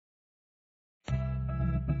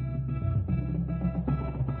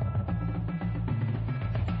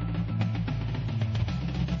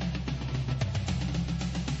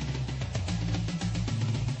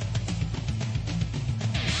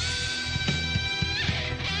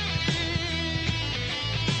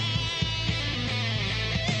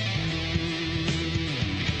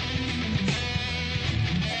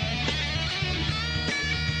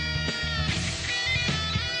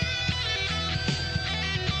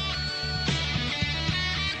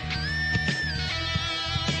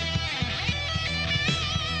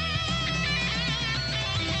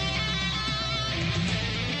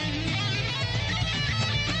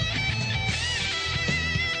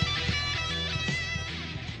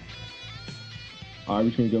I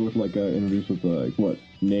was gonna go with like introduce with like what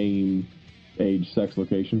name, age, sex,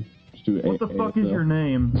 location. Just do what the fuck is your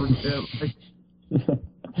name?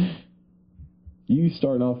 You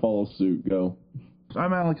start and I'll follow suit. Go.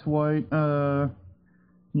 I'm Alex White.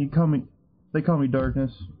 They call me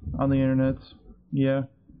Darkness on the internets. Yeah.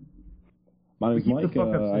 My name's Mike.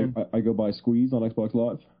 I go by Squeeze on Xbox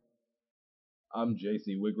Live. I'm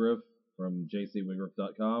JC Wigriff from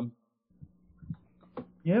jcwigriff.com.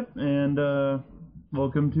 Yep, and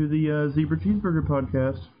welcome to the Zebra Cheeseburger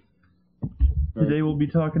Podcast. Today we'll be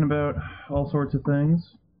talking about all sorts of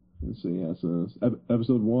things. Let's see, yeah, so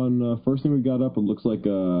episode 1, first thing we got up, it looks like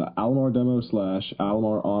Alamar demo /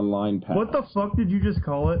 Alamar online pass. What the fuck did you just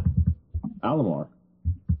call it? Alamar.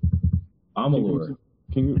 Amalur.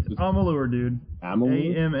 It's Amalur, dude.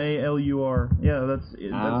 Amalur? Amalur. Yeah, that's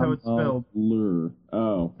how it's spelled. Amalur.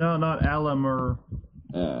 Oh. No, not Alamur.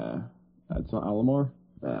 That's not Alamar?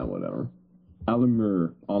 Whatever.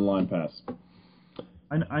 Alamur online pass.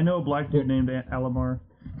 I know a black dude named Alamar.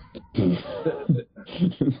 The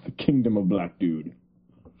kingdom of black dude.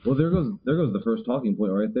 Well, there goes the first talking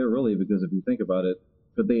point right there, really, because if you think about it,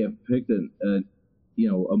 could they have picked a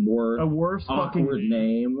worse awkward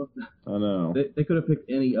name? I know. They could have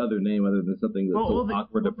picked any other name other than something that's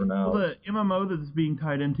awkward to pronounce. Well, the MMO that's being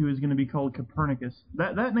tied into is going to be called Copernicus.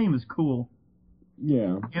 That name is cool.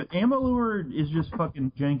 Yeah. Amalur is just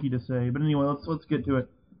fucking janky to say. But anyway, let's get to it.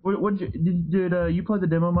 Did you play the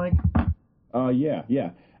demo, Mike?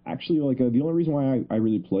 Yeah. Actually, like the only reason why I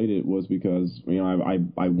really played it was because I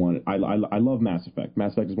love Mass Effect.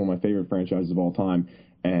 Mass Effect is one of my favorite franchises of all time.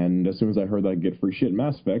 And as soon as I heard that I'd get free shit in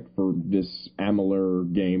Mass Effect for this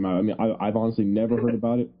Amalur game, I've honestly never heard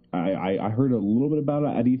about it. I heard a little bit about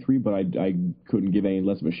it at E3, but I couldn't give any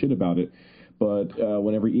less of a shit about it. But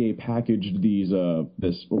whenever EA packaged these, what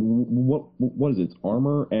is it? It's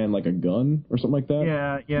armor and like a gun or something like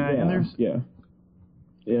that. Yeah, and there's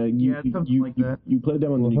something like that. You play the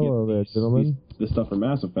demo and then you get this stuff from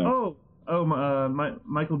Mass Effect.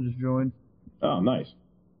 Michael just joined. Oh, nice.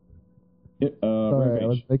 Sorry,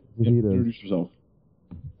 Rampage. Introduce yourself.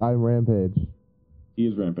 I'm Rampage. He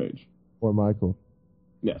is Rampage. Or Michael.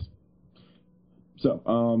 Yes.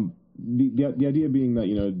 So, the idea being that,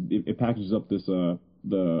 it packages up this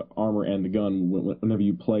the armor and the gun whenever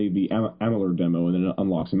you play the Amalur demo, and then it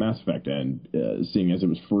unlocks a Mass Effect. And seeing as it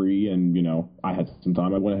was free and I had some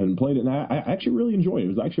time, I went ahead and played it, and I actually really enjoyed it.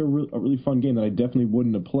 It was actually a really fun game that I definitely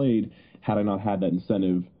wouldn't have played had I not had that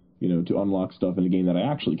incentive, to unlock stuff in a game that I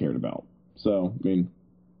actually cared about. So,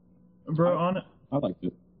 bro, I liked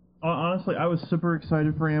it. Honestly, I was super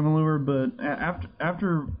excited for Amalur, but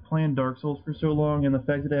after playing Dark Souls for so long and the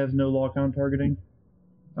fact that it has no lock-on targeting,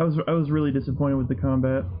 I was really disappointed with the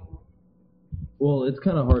combat. Well, it's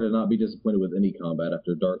kind of hard to not be disappointed with any combat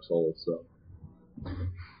after Dark Souls, so.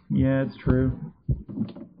 Yeah, it's true.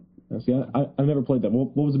 See, I never played that.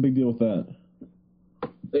 What was the big deal with that?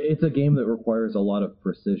 It's a game that requires a lot of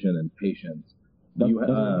precision and patience.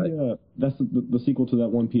 That's the sequel to that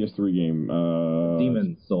one PS3 game.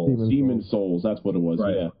 Demon's Souls. Demon's Souls, that's what it was,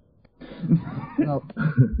 right. Yeah. Now,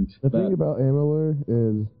 the thing about Amalur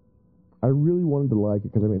is I really wanted to like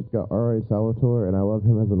it because, it's got R.A. Salvatore, and I love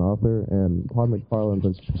him as an author, and Todd McFarlane's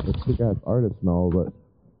a sick-ass artist and all, but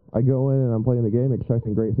I go in and I'm playing the game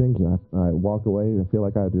expecting great things, and I walk away and I feel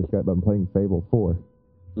like I just got done playing Fable 4.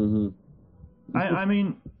 Mm-hmm.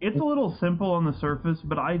 It's a little simple on the surface,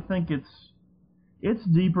 but I think it's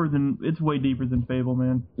way deeper than Fable,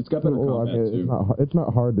 man. It's got better combat, too. It's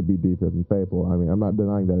not hard to be deeper than Fable. I'm not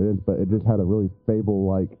denying that it is, but it just had a really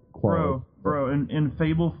Fable-like quality. Bro, in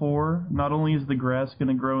Fable 4, not only is the grass going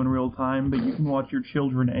to grow in real time, but you can watch your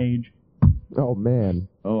children age. Oh, man.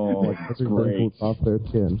 Oh, that's great. Off their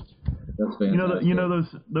skin. That's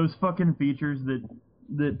fantastic. Those fucking features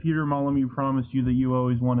that Peter Molyneux promised you that you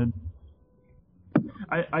always wanted.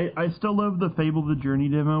 I still love the Fable the Journey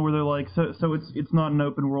demo where they're like, so it's not an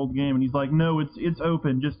open world game, and he's like, no, it's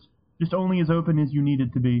open, just only as open as you need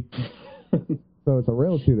it to be. So it's a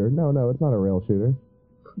rail shooter? No, it's not a rail shooter.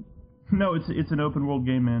 No, it's an open world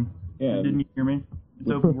game, man. Yeah. Didn't you hear me?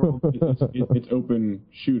 It's open world. It's open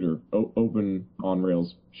shooter, open on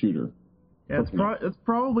rails shooter. Yeah, it's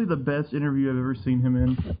probably the best interview I've ever seen him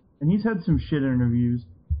in, and he's had some shit interviews.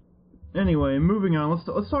 Anyway, moving on.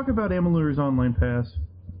 Let's talk about Amalur's online pass.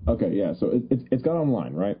 Okay, yeah. So it's got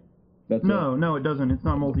online, right? No, it doesn't. It's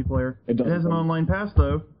not multiplayer. It has an online pass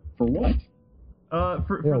though. For what?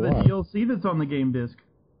 For the DLC that's on the game disc.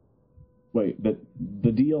 Wait, the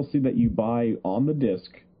DLC that you buy on the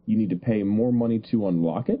disc, you need to pay more money to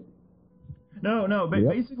unlock it?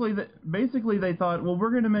 Yep. Basically they thought, well,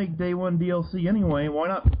 we're going to make day one DLC anyway. Why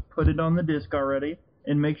not put it on the disc already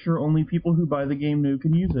and make sure only people who buy the game new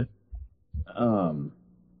can use it? All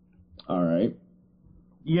right.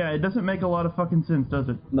 Yeah, it doesn't make a lot of fucking sense, does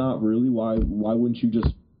it? Not really. Why wouldn't you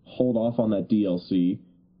just hold off on that DLC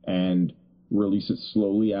and release it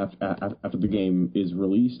slowly after the game is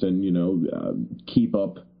released, and keep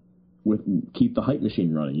the hype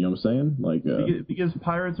machine running? You know what I'm saying? Like because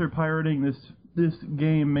pirates are pirating this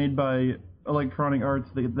game made by Electronic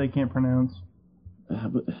Arts that they can't pronounce.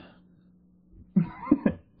 But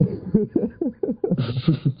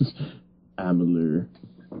Amalur.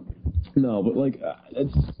 No, but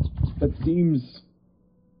that seems.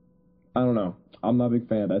 I don't know. I'm not a big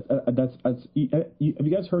fan of that. Have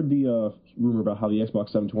you guys heard the rumor about how the Xbox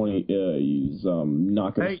 720 is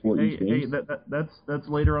not going to support used games? Hey, that's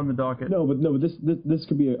later on the docket. No, but this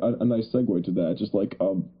could be a nice segue to that. Just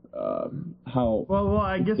how. Well,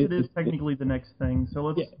 I guess it is technically the next thing. So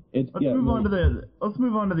let's move on to the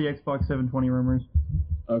Xbox 720 rumors.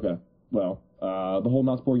 Okay. Well, the whole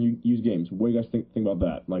not supporting used games. What do you guys think about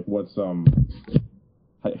that? Like, what's how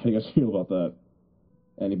do you guys feel about that?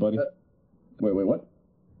 Anybody? Wait, what?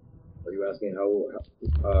 Are you asking how would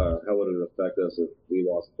it affect us if we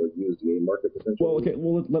lost the used game market potential? Well, okay.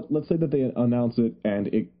 Well, let's say that they announce it and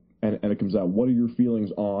it comes out. What are your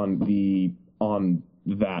feelings on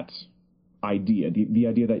that idea? The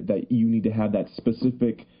idea that you need to have that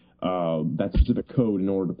specific code in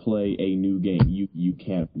order to play a new game. You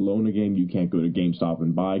can't loan a game. You can't go to GameStop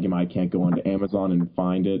and buy a game. I can't go onto Amazon and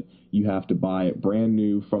find it. You have to buy it brand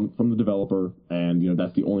new from the developer, and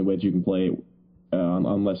that's the only way that you can play it.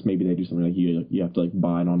 Unless maybe they do something like you have to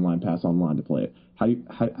buy an online pass online to play it. How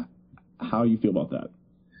do you feel about that?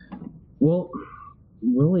 Well,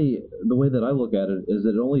 really, the way that I look at it is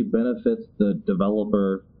it only benefits the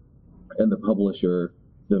developer and the publisher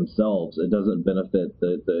themselves. It doesn't benefit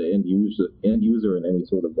the end user in any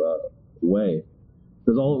sort of way,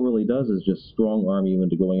 because all it really does is just strong arm you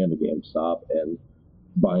into going into GameStop and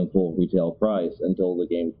buying full retail price until the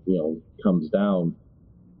game comes down.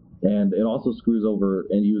 And it also screws over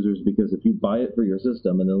end users, because if you buy it for your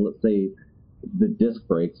system and then let's say the disc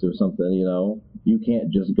breaks or something, you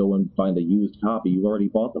can't just go and find a used copy. You've already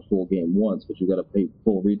bought the full game once, but you got to pay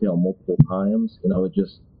full retail multiple times.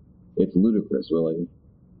 It's ludicrous, really.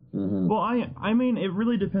 Mm-hmm. Well, I mean, it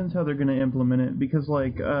really depends how they're going to implement it, because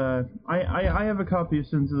I have a copy of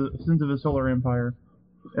Sins of the Solar Empire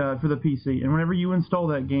for the PC, and whenever you install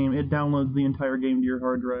that game, it downloads the entire game to your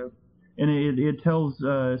hard drive. And it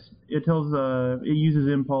uses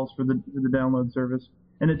Impulse for the download service,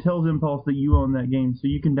 and it tells Impulse that you own that game, so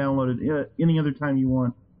you can download it any other time you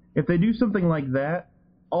want. If they do something like that,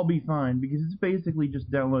 I'll be fine, because it's basically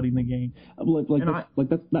just downloading the game. That's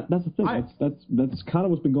the thing. That's kind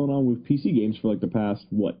of what's been going on with PC games for the past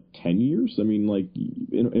 10 years. I mean,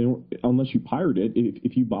 unless you pirate it,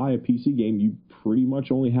 if you buy a PC game, you pretty much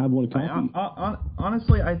only have one copy.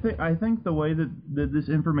 Honestly, I think the way that this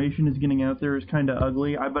information is getting out there is kind of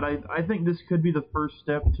ugly. But I think this could be the first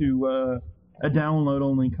step to a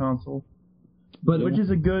download-only console, which is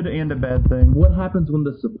a good and a bad thing. What happens when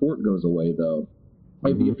the support goes away, though?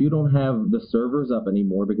 If you don't have the servers up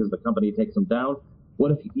anymore because the company takes them down, what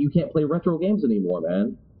if you can't play retro games anymore,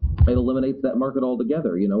 man? It eliminates that market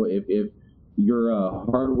altogether. If your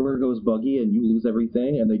hardware goes buggy and you lose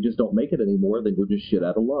everything and they just don't make it anymore, then you're just shit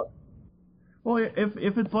out of luck. Well,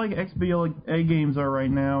 if it's like XBLA games are right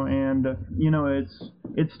now, and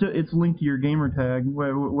it's linked to your gamer tag,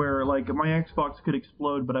 where my Xbox could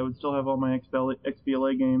explode, but I would still have all my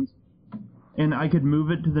XBLA games, and I could move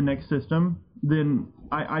it to the next system, then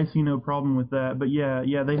I see no problem with that. But yeah,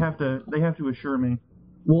 they have to assure me.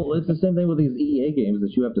 Well, it's the same thing with these EA games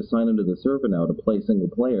that you have to sign into the server now to play single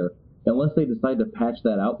player. Unless they decide to patch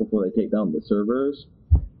that out before they take down the servers.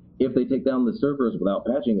 If they take down the servers without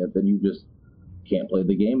patching it, then you just can't play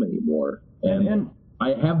the game anymore. And I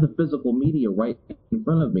have the physical media right in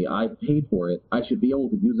front of me. I paid for it. I should be able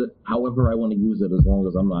to use it however I want to use it, as long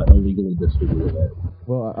as I'm not illegally distributing it.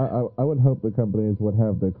 Well, I would hope the companies would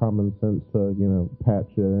have the common sense to, patch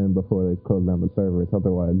it in before they close down the servers.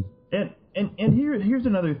 Otherwise... And here's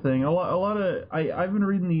another thing. A lot of I've been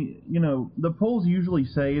reading the polls usually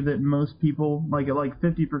say that most people, like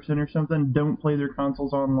 50% or something, don't play their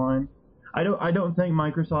consoles online. I don't think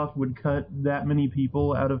Microsoft would cut that many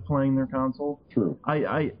people out of playing their console. True.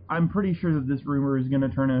 I'm pretty sure that this rumor is going to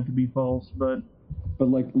turn out to be false, but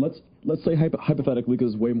let's say hypothetically,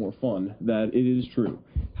 because it's way more fun, that it is true.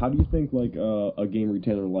 How do you think a game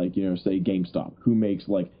retailer say GameStop, who makes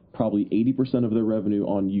probably 80% of their revenue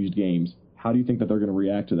on used games, how do you think that they're going to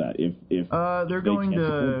react to that? If they're going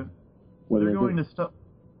to stop.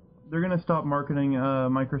 They're going to stop marketing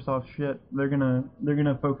Microsoft shit. They're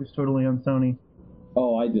gonna focus totally on Sony.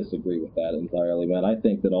 Oh, I disagree with that entirely, man. I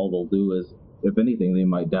think that all they'll do is, if anything, they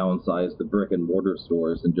might downsize the brick and mortar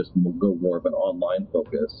stores and just go more of an online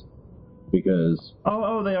focus. Because they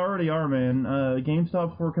already are, man.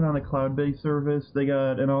 GameStop's working on a cloud-based service. They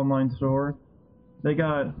got an online store. They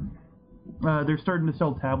got they're starting to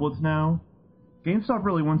sell tablets now. GameStop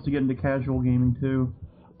really wants to get into casual gaming too.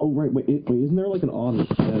 Oh right, wait, isn't there like an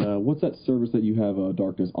what's that service that you have,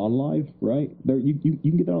 Darkness OnLive, right? There, you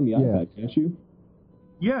can get that on the iPad, can't you?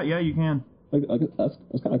 Yeah, you can. Like that's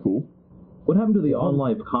kind of cool. What happened to the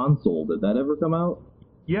OnLive console? Did that ever come out?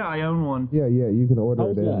 Yeah, I own one. Yeah, you can order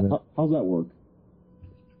it in. How's that work?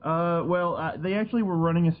 They actually were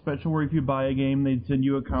running a special where if you buy a game, they'd send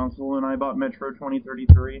you a console, and I bought Metro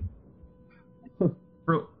 2033.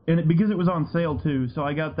 Because it was on sale too, so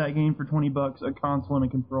I got that game for $20, a console and a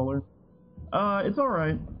controller. It's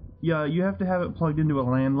alright. Yeah, you have to have it plugged into a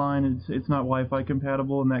landline. It's not Wi-Fi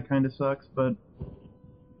compatible, and that kind of sucks, but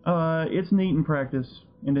it's neat in practice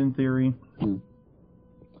and in theory.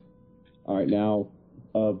 Alright, now,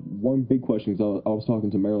 one big question, because I was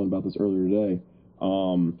talking to Marilyn about this earlier today.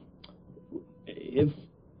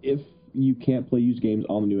 If you can't play used games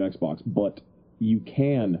on the new Xbox, but you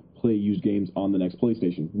can play used games on the next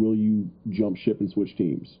PlayStation, will you jump ship and switch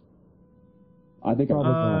teams? I think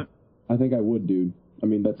I would, dude. I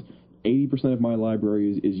mean, that's 80% of my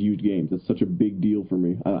library is used games. That's such a big deal for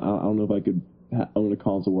me. I don't know if I could own a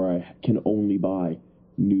console where I can only buy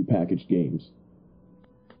new packaged games.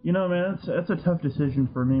 You know, man, that's a tough decision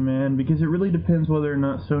for me, man, because it really depends whether or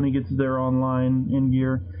not Sony gets their online in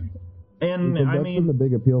gear. And because that's been the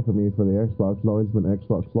big appeal for me for the Xbox. It's always been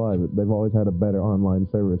Xbox Live. They've always had a better online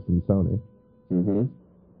service than Sony. Mm-hmm.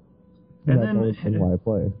 And then always been why I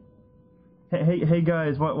play. Hey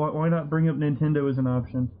guys, why not bring up Nintendo as an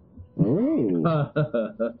option? Oh.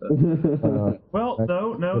 Well,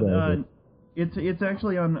 no. It's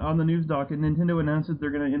actually on the news docket. Nintendo announced that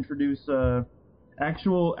they're going to introduce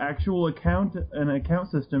actual an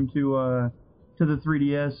account system to the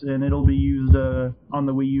 3DS, and it'll be used on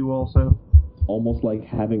the Wii U also. Almost like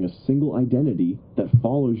having a single identity that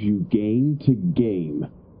follows you game to game.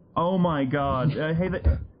 Oh my God!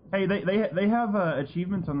 They have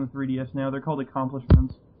achievements on the 3DS now. They're called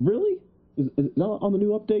accomplishments. Really? Is it not on the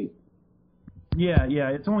new update? Yeah.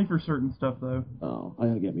 It's only for certain stuff though. Oh, I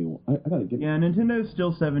gotta get me one. I gotta get. Yeah, Nintendo's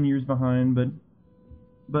still 7 years behind, but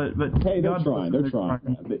hey, they're trying.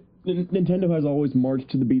 Nintendo has always marched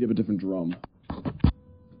to the beat of a different drum.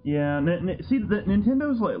 Yeah, see,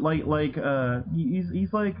 Nintendo's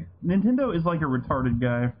he's like Nintendo is like a retarded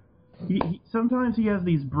guy. He sometimes he has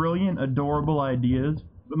these brilliant, adorable ideas,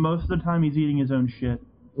 but most of the time he's eating his own shit.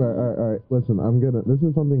 All right. Listen, this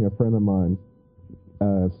is something a friend of mine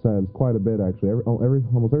says quite a bit actually. Almost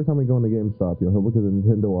every time we go into GameStop, he'll look at the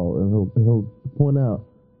Nintendo wall and he'll point out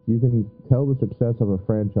you can tell the success of a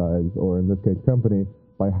franchise, or in this case, company,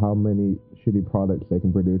 by how many shitty products they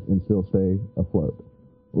can produce and still stay afloat.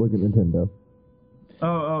 Look at Nintendo.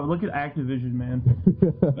 Oh, look at Activision, man.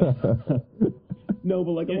 No,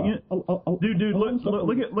 but like dude,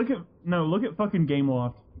 look at fucking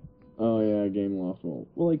Gameloft. Oh yeah, Gameloft.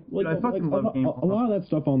 Well, I fucking love Gameloft. A lot of that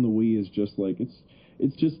stuff on the Wii is just like it's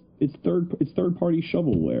third party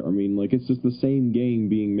shovelware. I mean, like it's just the same game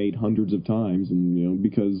being made hundreds of times, and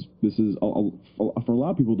because this is for a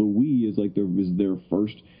lot of people, the Wii is like their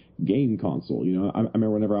first game console. I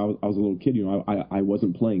remember whenever I was a little kid, I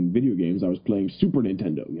wasn't playing video games, I was playing Super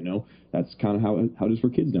Nintendo. That's kind of how it is for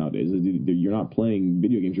kids nowadays. You're not playing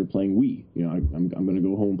video games, you're playing Wii. I'm gonna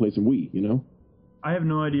go home and play some Wii. I have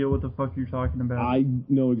no idea what the fuck you're talking about. I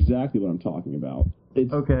know exactly what I'm talking about.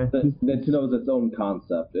 Okay. Nintendo is its own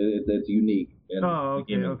concept. It's unique.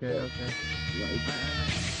 Okay. Right.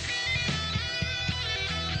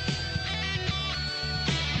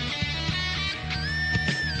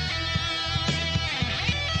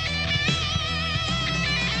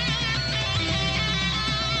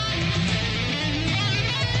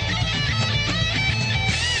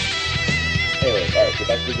 Anyway, alright, so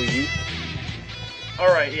back to the Wii U.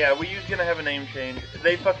 Alright, yeah, Wii U's gonna have a name change.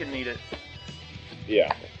 They fucking need it.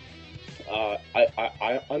 Yeah.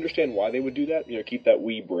 I understand why they would do that, keep that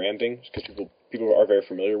Wii branding, because people are very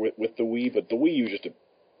familiar with the Wii, but the Wii U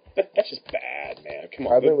that's just bad, man. Come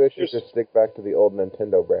on. I think they should just stick back to the old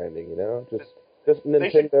Nintendo branding, Just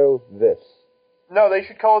Nintendo this. No, they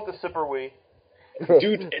should call it the Super Wii.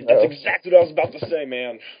 Dude, that's exactly what I was about to say,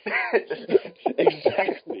 man.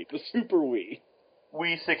 Exactly. The Super Wii.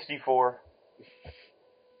 Wii 64.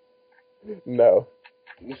 No.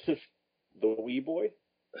 The Wii Boy?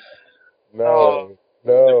 No.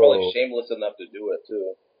 They're No. probably shameless enough to do it,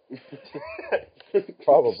 too.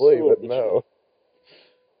 Probably, but no.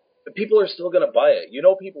 But people are still going to buy it. You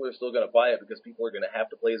know people are still going to buy it because people are going to have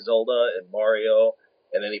to play Zelda and Mario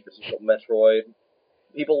and any potential Metroid.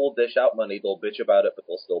 People will dish out money, they'll bitch about it, but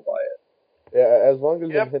they'll still buy it. Yeah, as long as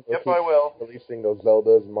Nintendo Yep, keeps I will. releasing those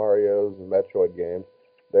Zeldas, Marios, and Metroid games,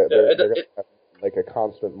 they're going to have like a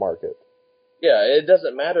constant market. Yeah, it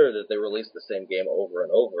doesn't matter that they release the same game over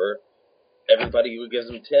and over. Everybody who gives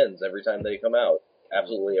them tens every time they come out.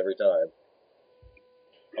 Absolutely every time.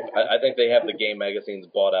 I think they have the game magazines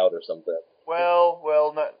bought out or something.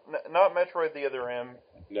 Well, not Metroid the Other M.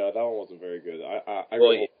 No, that one wasn't very good. I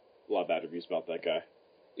Well, read a lot of bad reviews about that guy.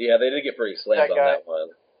 Yeah, they did get pretty slammed on that one.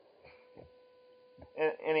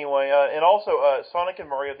 Anyway, and also Sonic and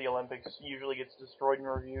Mario at the Olympics usually gets destroyed in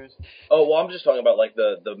reviews. Oh, well, I'm just talking about like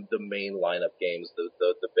the main lineup games,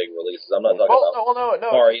 the big releases. I'm not talking about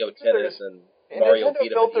No, Mario Tennis and Mario Nintendo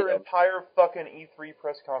Beat 'em built and their Beat 'em. entire fucking E3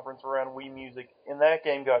 press conference around Wii Music, and that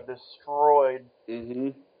game got destroyed.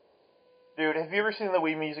 Mm-hmm. Dude, have you ever seen the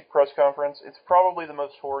Wii Music press conference? It's probably the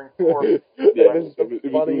most horrible. It is the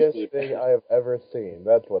funniest thing I have ever seen.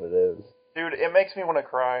 That's what it is. Dude, it makes me want to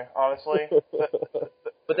cry, honestly.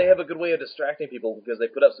 But they have a good way of distracting people because they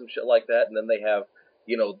put up some shit like that, and then they have,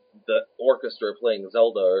 you know, the orchestra playing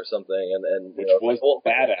Zelda or something, and Which you know, was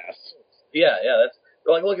like, badass. Yeah, that's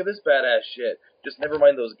they're like, look at this badass shit. Just never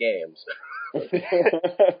mind those games.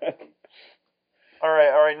 All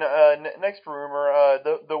right. Next rumor: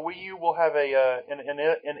 the Wii U will have an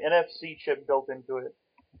NFC chip built into it.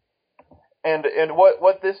 And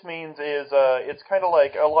what this means is it's kind of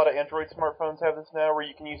like a lot of Android smartphones have this now, where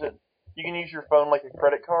you can use your phone like a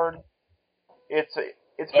credit card. It's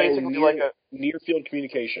basically like a near field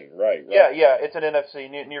communication, right? Yeah, it's an NFC,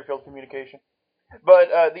 near field communication. But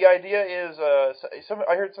the idea is,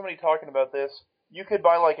 I heard somebody talking about this. You could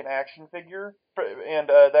buy like an action figure, and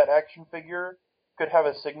that action figure could have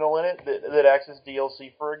a signal in it that acts as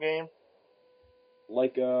DLC for a game.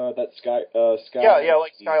 Like that Sky. Yeah,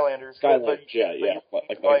 like Skylanders. Like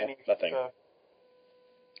that thing.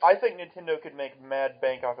 I think Nintendo could make mad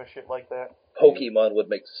bank off of shit like that. Pokemon would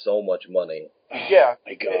make so much money. Yeah,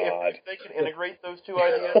 my God. if they can integrate those two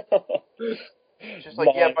ideas. It's just like,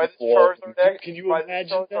 buy this Charizard deck. Can you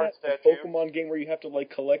imagine that? A Pokemon game where you have to like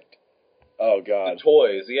collect. Oh God. The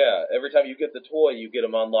toys, yeah. Every time you get the toy, you get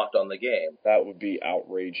them unlocked on the game. That would be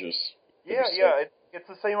outrageous. Yeah. It's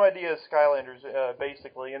the same idea as Skylanders,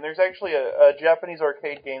 basically. And there's actually a Japanese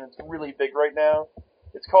arcade game that's really big right now.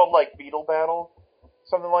 It's called like Beetle Battle,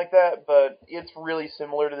 something like that. But it's really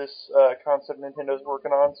similar to this concept Nintendo's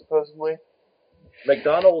working on, supposedly.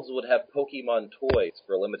 McDonald's would have Pokemon toys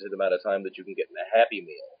for a limited amount of time that you can get in a Happy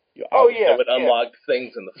Meal. That would unlock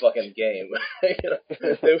things in the fucking game.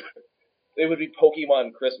 They would be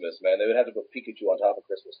Pokemon Christmas, man. They would have to put Pikachu on top of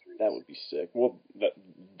Christmas trees. That would be sick. Well, that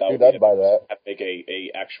Dude, I'd buy that. Make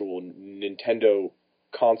a actual Nintendo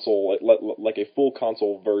console, like a full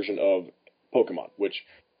console version of Pokemon, which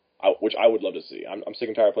I would love to see. I'm sick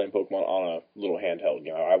and tired of playing Pokemon on a little handheld.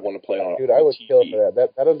 You know, I want to play on. Dude, I would kill for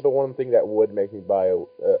that. That is the one thing that would make me buy a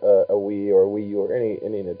Wii or a Wii U or any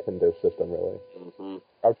Nintendo system, really. Mm-hmm.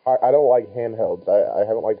 I don't like handhelds. I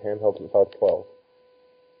haven't liked handhelds since I was 12.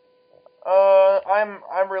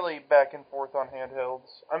 I'm really back and forth on handhelds.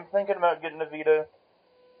 I'm thinking about getting a Vita.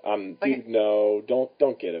 Dude, no,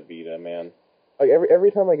 don't get a Vita, man. Like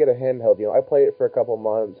every time I get a handheld, you know, I play it for a couple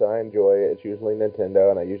months and I enjoy it. It's usually Nintendo,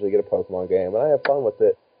 and I usually get a Pokemon game, and I have fun with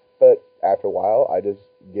it. But after a while, I just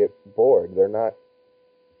get bored. They're not.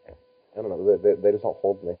 I don't know. They just don't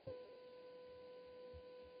hold me.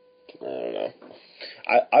 I don't know.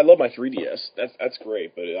 I love my 3DS. That's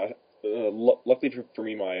great, but luckily for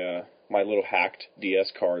me, my little hacked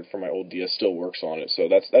DS card from my old DS still works on it. So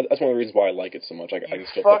that's one of the reasons why I like it so much. I can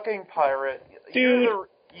still fucking pirate, dude.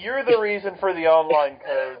 You're the reason for the online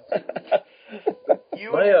codes.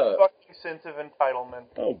 You and your fucking sense of entitlement.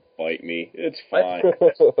 Oh, bite me. It's fine.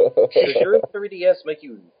 Does your 3DS make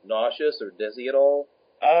you nauseous or dizzy at all?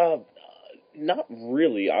 Not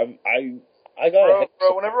really. I got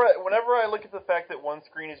bro. Whenever I look at the fact that one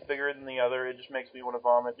screen is bigger than the other, it just makes me want to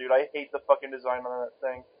vomit, dude. I hate the fucking design on that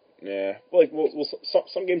thing. Yeah,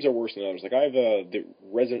 some games are worse than others. Like I have the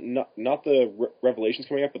Resident, not the Revelations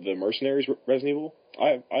coming up, but the Mercenaries Resident Evil.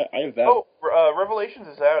 I have that. Oh, Revelations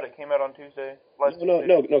is out. It came out on Tuesday.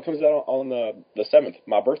 No, it comes out on the 7th,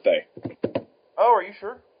 my birthday. Oh, are you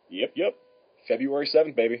sure? Yep. February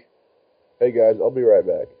 7th, baby. Hey guys, I'll be right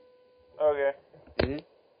back. Okay. Mm-hmm.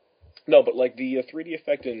 No, but like the 3D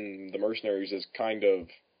effect in the Mercenaries is kind of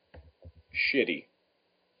shitty.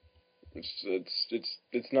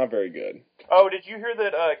 It's not very good. Oh, did you hear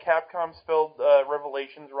that Capcom spelled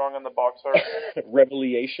Revelations wrong on the box art?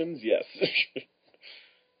 Revelations, yes.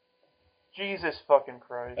 Jesus fucking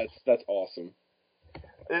Christ. That's awesome.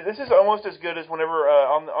 This is almost as good as whenever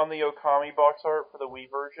on the Okami box art for the Wii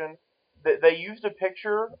version, they used a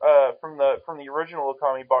picture from the original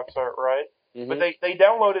Okami box art, right? Mm-hmm. But they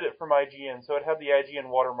downloaded it from IGN, so it had the IGN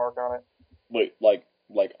watermark on it. Wait, like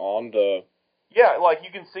on the... Yeah, like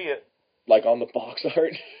you can see it. Like on the box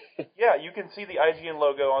art? Yeah, you can see the IGN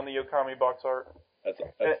logo on the Okami box art.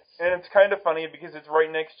 And it's kind of funny because it's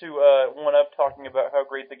right next to 1UP talking about how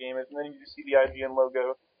great the game is, and then you just see the IGN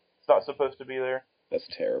logo. It's not supposed to be there. That's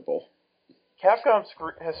terrible. Capcom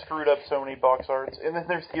has screwed up so many box arts, and then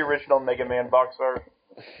there's the original Mega Man box art.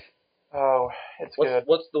 Oh, it's good.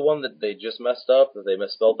 What's the one that they just messed up, that they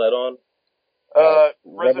misspelled that on?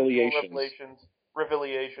 Revelations.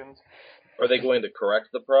 Are they going to correct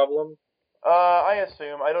the problem? I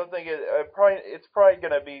assume. I don't think it's probably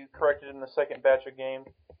going to be corrected in the second batch of games.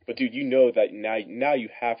 But dude, you know that now you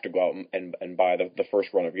have to go out and buy the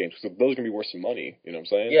first run of games, because those are going to be worth some money. You know what I'm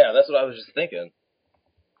saying? Yeah, that's what I was just thinking.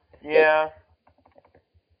 Yeah.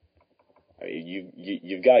 I mean,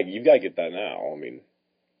 you've got to get that now. I mean,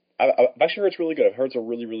 I've actually heard it's really good. I've heard it's a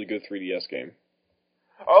really, really good 3DS game.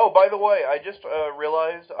 Oh, by the way, I just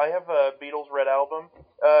realized I have a Beatles Red Album.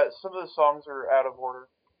 Some of the songs are out of order.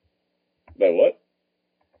 That what?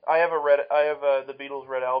 I have the Beatles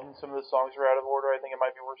Red Album. Some of the songs are out of order. I think it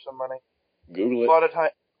might be worth some money. Google it.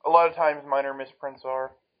 A lot of times minor misprints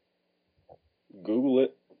are. Google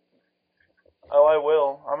it. Oh, I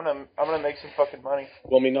will. I'm gonna make some fucking money.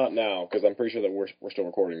 Well, I mean, not now, because I'm pretty sure that we're still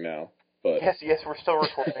recording now. But yes, we're still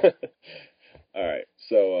recording. All right,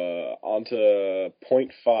 so on to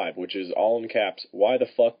point 5, which is all in caps. Why the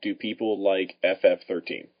fuck do people like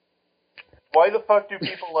FF13? Why the fuck do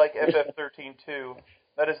people like FF13 too?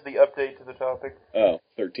 That is the update to the topic. Oh,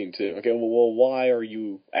 13.2. Okay, well, why are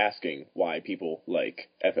you asking why people like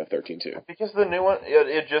FF13.2? Because the new one,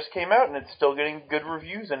 it just came out, and it's still getting good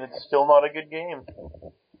reviews, and it's still not a good game.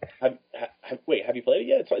 Wait, have you played it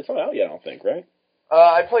yet? It's not out yet, I don't think, right?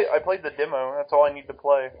 I played the demo. That's all I need to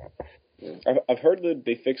play. I've heard that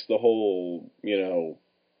they fixed the whole,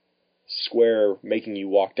 Square making you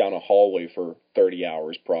walk down a hallway for 30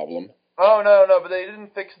 hours problem. Oh, no, but they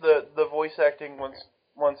didn't fix the voice acting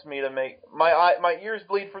wants me to make... My ears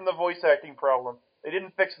bleed from the voice acting problem. They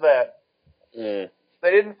didn't fix that. Mm.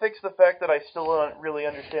 They didn't fix the fact that I still don't really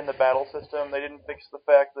understand the battle system. They didn't fix the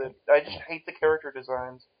fact that I just hate the character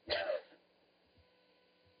designs.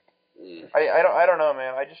 I don't know,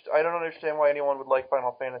 man. I don't understand why anyone would like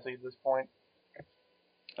Final Fantasy at this point.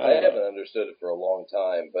 I haven't understood it for a long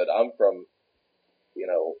time, but I'm from,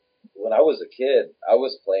 when I was a kid, I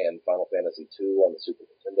was playing Final Fantasy 2 on the Super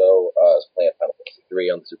Nintendo. I was playing Final Fantasy 3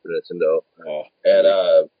 on the Super Nintendo. Oh,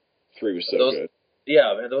 and 3 was so good.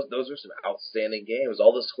 Yeah, man, those were some outstanding games.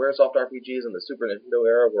 All the SquareSoft RPGs in the Super Nintendo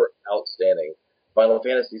era were outstanding. Final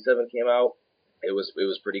Fantasy 7 came out. It was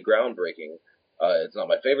pretty groundbreaking. It's not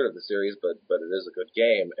my favorite of the series, but it is a good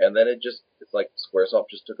game. And then it's like Squaresoft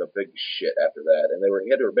just took a big shit after that, and they were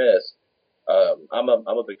hit or miss. I'm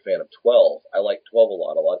a big fan of 12. I like 12 a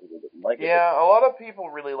lot. A lot of people didn't like it. Yeah, a lot of people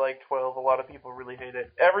really like 12. A lot of people really hate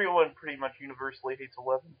it. Everyone pretty much universally hates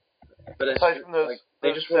 11. But aside from those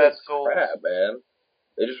they just sad release souls. Crap, man.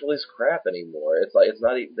 They just release crap anymore. It's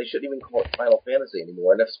not. They shouldn't even call it Final Fantasy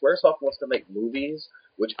anymore. And if Squaresoft wants to make movies,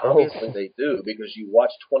 which obviously they do, because you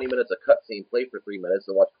watch 20 minutes of cutscene, play for 3 minutes,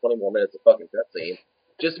 and watch 20 more minutes of fucking cutscene,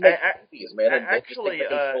 just make movies, man. And actually,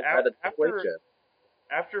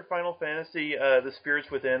 after Final Fantasy, The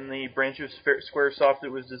Spirits Within, the branch of Squaresoft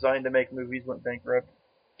that was designed to make movies went bankrupt.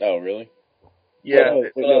 Oh, really? Yeah.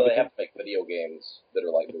 Well, they have to make video games that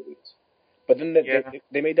are like movies. But then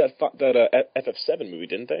they made that FF7 movie,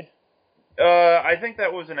 didn't they? I think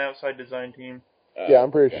that was an outside design team. Yeah,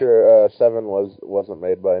 I'm pretty sure 7 wasn't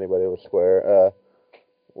made by anybody. It was Square,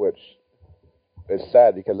 which is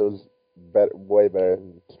sad because it was way better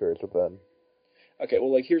than Spirits Within. Okay,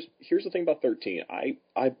 well, here's the thing about 13.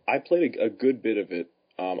 I played a good bit of it.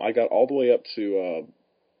 I got all the way up to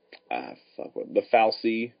the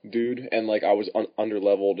Fal'Cie dude, and I was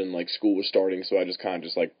underleveled, and school was starting, so I just kind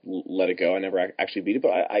of let it go. I never actually beat it,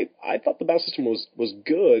 but I thought the battle system was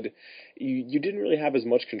good. You didn't really have as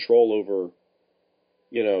much control over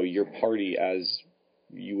your party as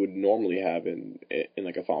you would normally have in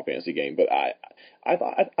a Final Fantasy game, but I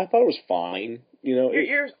thought it was fine.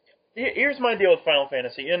 Here's my deal with Final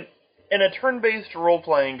Fantasy. In a turn-based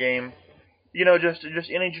role-playing game, just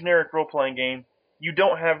any generic role-playing game, you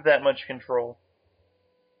don't have that much control.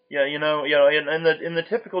 Yeah, in the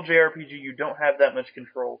typical JRPG, you don't have that much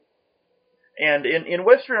control. And in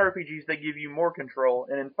Western RPGs, they give you more control,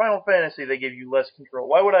 and in Final Fantasy, they give you less control.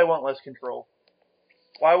 Why would I want less control?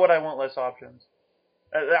 Why would I want less options?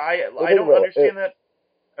 I don't understand that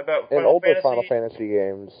about in Final older Fantasy. Final Fantasy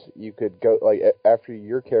games, you could go like after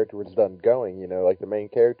your character was done going, like the main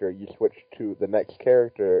character, you switch to the next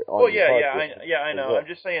character on. Well, your I know. I'm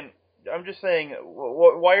just saying.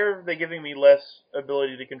 Why are they giving me less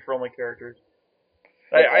ability to control my characters?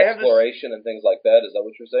 Like I have exploration and things like that. Is that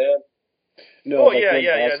what you're saying? No. Oh yeah.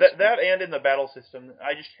 That and in the battle system.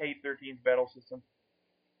 I just hate 13's battle system.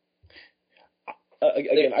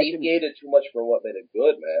 Again, they deviated too much from what made it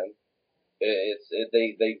good, man.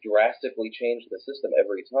 They drastically change the system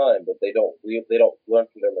every time, but they don't learn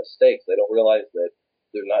from their mistakes. They don't realize that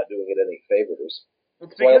they're not doing it any favors.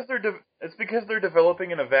 It's because they're developing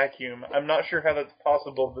in a vacuum. I'm not sure how that's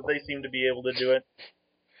possible, but they seem to be able to do it.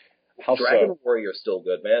 Dragon Warrior's still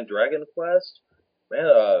good, man. Dragon Quest,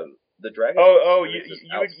 man. The Dragon.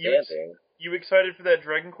 You excited for that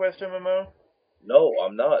Dragon Quest MMO? No,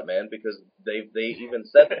 I'm not, man, because they even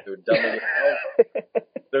said that they're dumbing it down.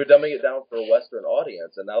 They're dumbing it down for a Western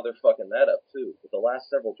audience, and now they're fucking that up too. But the last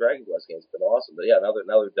several Dragon Quest games have been awesome, but yeah, now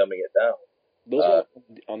they're dumbing it down. Those are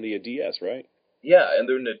on the DS, right? Yeah, and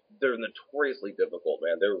they're notoriously difficult,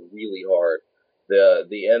 man. They're really hard.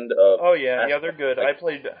 The end of they're good. I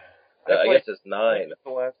played. I guess it's 9. The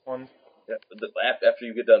last one. Yeah, after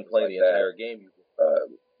you get done playing the entire game,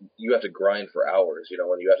 you have to grind for hours, and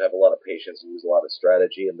you have to have a lot of patience and use a lot of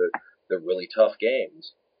strategy, and they're really tough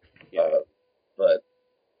games. Yeah. But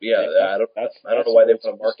yeah, I don't know why they want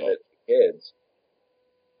to market it to kids.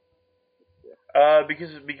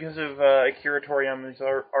 Because of Akira Toriyama's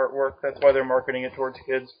artwork, that's why they're marketing it towards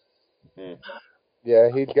kids. Yeah,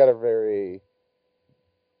 he's got a very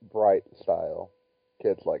bright style.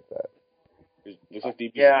 Kids like that. Looks like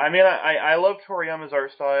DP. Yeah, I mean, I love Toriyama's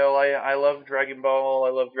art style. I love Dragon Ball.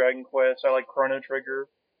 I love Dragon Quest. I like Chrono Trigger.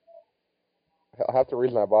 Half the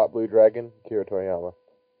reason I bought Blue Dragon, Akira Toriyama.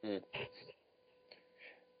 Blue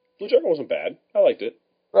Dragon wasn't bad. I liked it.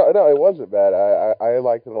 No, it wasn't bad. I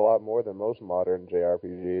liked it a lot more than most modern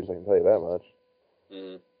JRPGs. I can tell you that much.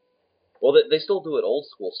 Well, they still do it old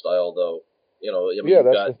school style, though. You've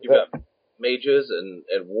got mages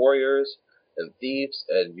and warriors and thieves,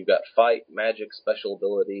 and you got fight, magic, special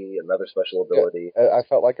ability, another special ability. Yeah, I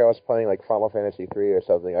felt like I was playing like Final Fantasy 3 or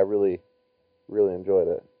something. I really, really enjoyed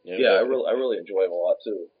it. Yeah, I really enjoy it a lot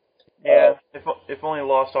too. Yeah, if only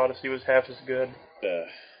Lost Odyssey was half as good.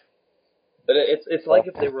 But it's like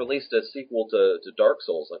if they released a sequel to Dark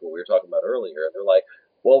Souls, like what we were talking about earlier. They're like,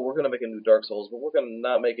 well, we're going to make a new Dark Souls, but we're going to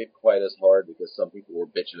not make it quite as hard because some people were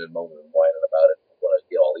bitching and moaning and whining about it. We want to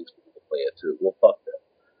get all these people to play it too. Well, fuck them.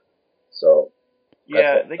 So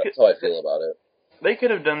yeah, that's how I feel about it. They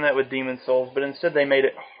could have done that with Demon Souls, but instead they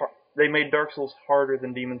made Dark Souls harder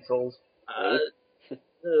than Demon Souls.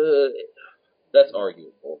 That's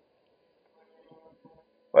arguable.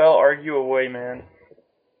 Well, argue away, man.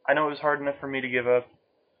 I know it was hard enough for me to give up.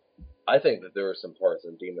 I think that there are some parts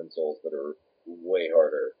in Demon Souls that are way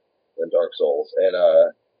harder than Dark Souls, and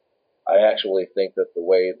I actually think that the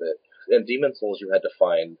way that in Demon Souls you had to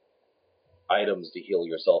find items to heal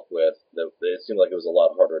yourself with, it seemed like it was a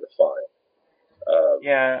lot harder to find.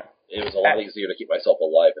 It was a lot easier to keep myself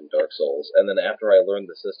alive in Dark Souls, and then after I learned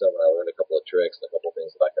the system and I learned a couple of tricks and a couple of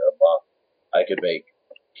things that I could unlock, I could make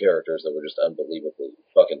characters that were just unbelievably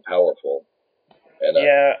fucking powerful. And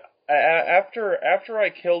after I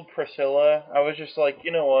killed Priscilla, I was just like,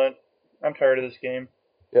 you know what? I'm tired of this game.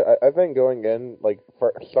 Yeah, I think going in,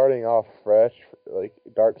 starting off fresh, like,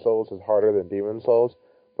 Dark Souls is harder than Demon Souls,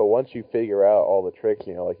 but once you figure out all the tricks,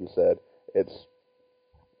 like you said, it's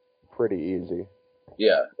pretty easy.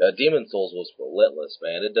 Yeah, Demon Souls was relentless,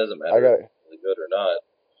 man. It doesn't matter if it's really good or not.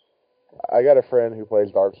 I got a friend who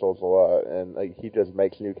plays Dark Souls a lot, and he just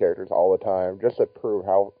makes new characters all the time, just to prove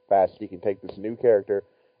how fast he can take this new character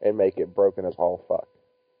and make it broken as all fuck.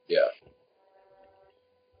 Yeah.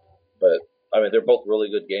 But, I mean, they're both really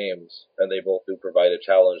good games, and they both do provide a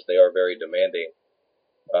challenge. They are very demanding.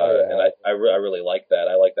 And I really like that.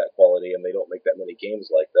 I like that quality, and they don't make that many games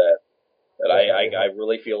like that. And I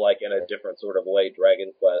really feel like in a different sort of way,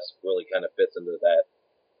 Dragon Quest really kind of fits into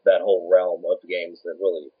that whole realm of games that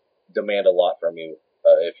really demand a lot from you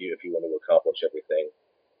if you want to accomplish everything.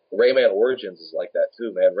 Rayman Origins is like that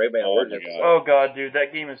too, man. Rayman Origins. Oh god, dude,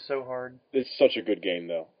 that game is so hard. It's such a good game,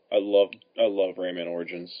 though. I love Rayman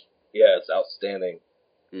Origins. Yeah, it's outstanding.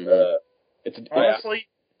 Mm-hmm.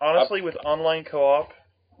 Honestly, with online co-op,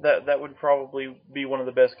 that would probably be one of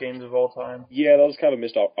the best games of all time. Yeah, that was kind of a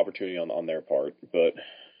missed opportunity on their part, but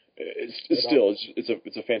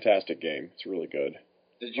It's a fantastic game. It's really good.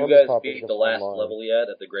 Did you guys beat the last level yet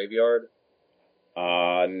at the graveyard?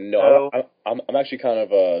 No, I'm actually kind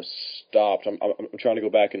of stopped. I'm trying to go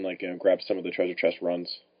back and grab some of the treasure chest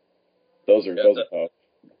runs. Those are tough.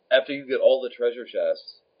 After you get all the treasure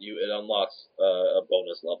chests, it unlocks a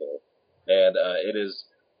bonus level, and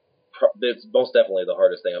it's most definitely the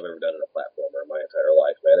hardest thing I've ever done in a platformer in my entire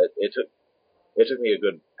life, man. It took me a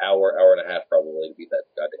good hour and a half probably to beat that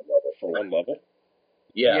goddamn level. For one level?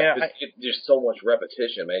 Yeah, there's so much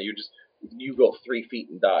repetition, man. You go 3 feet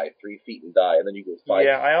and die, 3 feet and die, and then you go 5 feet.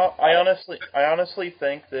 Yeah, I honestly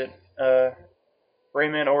think that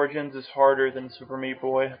Rayman Origins is harder than Super Meat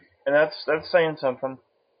Boy, and that's saying something.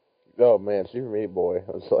 Oh man, Super Meat Boy,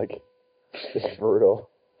 it's brutal.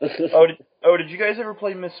 Did you guys ever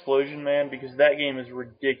play Missplosion, man? Because that game is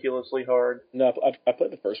ridiculously hard. No, I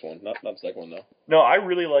played the first one, not the second one though. No, I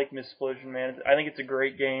really like Missplosion, man. I think it's a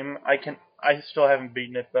great game. I still haven't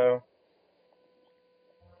beaten it though.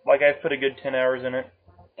 I've put a good 10 hours in it.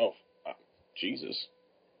 Oh, Jesus.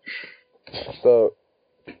 So,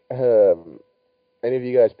 any of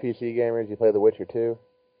you guys PC gamers? You play The Witcher 2?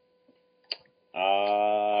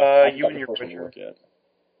 You and your Witcher.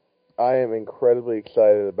 I am incredibly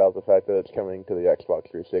excited about the fact that it's coming to the Xbox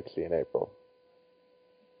 360 in April.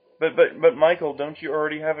 But Michael, don't you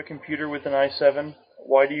already have a computer with an i7?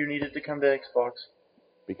 Why do you need it to come to Xbox?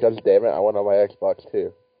 Because, damn it, I want it on my Xbox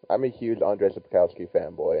too. I'm a huge Andrzej Sapkowski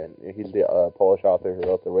fanboy, and he's the Polish author who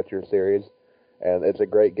wrote the Witcher series, and it's a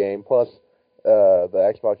great game. Plus,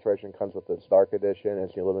 the Xbox version comes with its Dark Edition.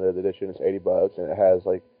 It's the limited edition. It's $80, and it has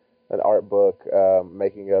an art book,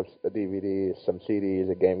 making of a DVD, some CDs,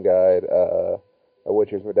 a game guide, a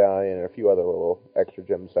Witcher's medallion, and a few other little extra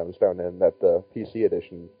gemstones thrown in that the PC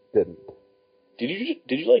edition didn't. Did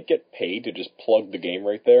you get paid to just plug the game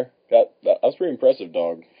right there? That was pretty impressive,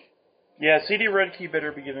 dog. Yeah, CD Red Key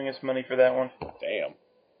better be giving us money for that one. Damn.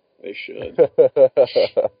 They should. That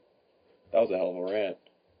was a hell of a rant.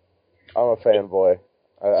 I'm a fanboy.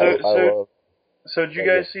 So did you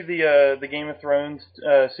guys see the Game of Thrones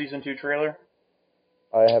Season 2 trailer?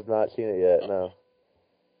 I have not seen it yet, no.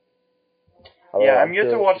 I'm yet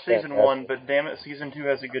to watch Season 1, but damn it, Season 2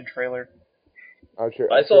 has a good trailer. I'm sure.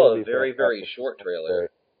 I saw a very, very short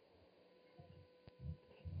trailer.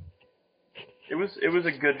 It was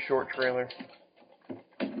a good short trailer.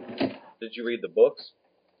 Did you read the books?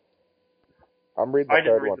 I'm reading the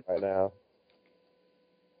third one right now.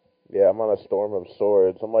 Yeah, I'm on a Storm of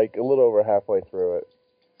Swords. I'm a little over halfway through it.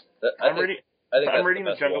 I'm reading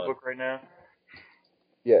the Jungle Book right now.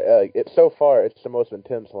 Yeah, it's so far it's the most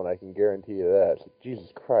intense one. I can guarantee you that. Jesus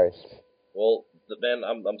Christ. Well,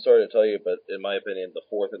 I'm sorry to tell you, but in my opinion, the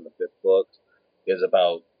fourth and the fifth book is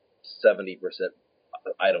about 70%.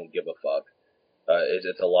 I don't give a fuck.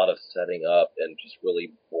 It's a lot of setting up and just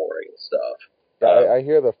really boring stuff. I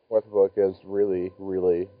hear the fourth book is really,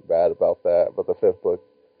 really bad about that, but the fifth book,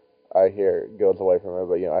 I hear, goes away from it.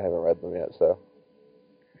 But I haven't read them yet, so.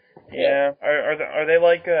 Yeah, are they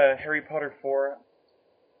like Harry Potter 4?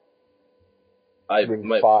 I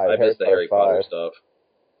missed the Harry Potter stuff.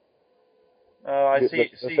 Oh, I see.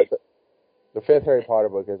 The fifth Harry Potter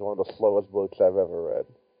book is one of the slowest books I've ever read.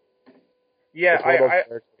 Yeah, go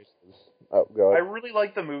ahead. I really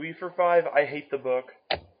like the movie for 5. I hate the book.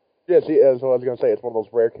 Yeah, see, as I was going to say, it's one of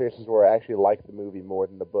those rare cases where I actually like the movie more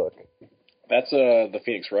than the book. That's the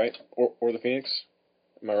Phoenix, right? Or the Phoenix?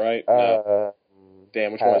 Am I right? No.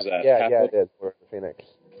 Damn, which one is that? Yeah, it is. Or the Phoenix.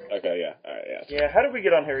 Okay, yeah. All right, yeah. Yeah, how did we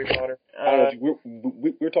get on Harry Potter? I don't know,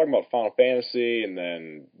 we were talking about Final Fantasy, and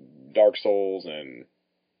then Dark Souls, and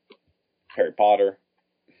Harry Potter.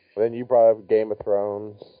 Then you brought up Game of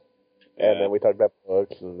Thrones. And then we talked about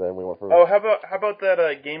books, and then we went from... Oh, how about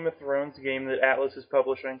that Game of Thrones game that Atlas is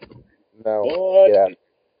publishing? No. What? Yeah.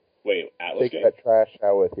 Wait, Atlas Take game? that trash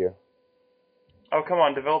out with you. Oh, come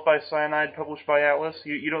on. Developed by Cyanide, published by Atlas?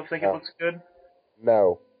 You don't think it looks good?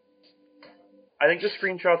 No. I think the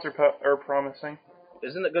screenshots are promising.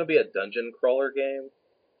 Isn't it going to be a dungeon crawler game?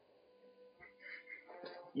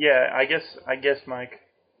 Yeah, I guess, Mike.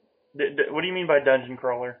 What do you mean by dungeon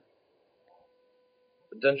crawler?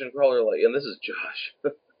 Dungeon crawler, and this is Josh.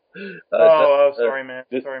 Sorry, man.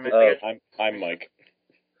 I'm Mike.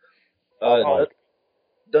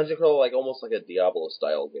 Dungeon crawler, almost like a Diablo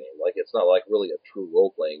style game. It's not really a true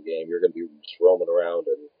role playing game. You're going to be just roaming around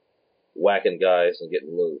and whacking guys and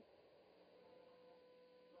getting loot.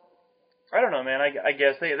 I don't know, man. I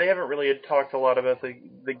guess they haven't really talked a lot about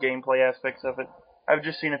the gameplay aspects of it. I've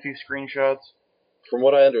just seen a few screenshots. From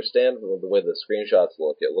what I understand, from the way the screenshots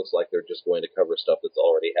look, it looks like they're just going to cover stuff that's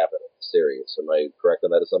already happened in the series. Am I correct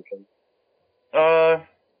on that assumption?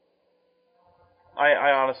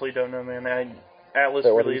 I honestly don't know, man. Atlas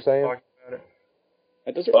So what are really you is saying? talking about it.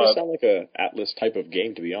 That doesn't really sound like a Atlas type of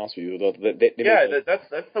game, to be honest with you. They Yeah, made,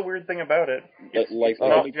 that's the weird thing about it. they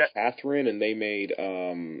not made Catherine, and they made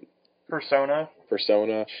Persona.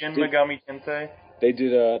 Shin Megami Tensei. They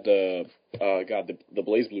did the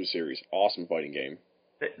Blaze Blue series, awesome fighting game.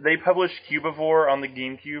 They published Cubivore on the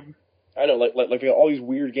GameCube. I know, like they got all these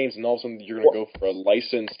weird games, and all of a sudden you're gonna go for a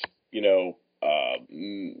licensed,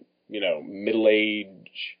 middle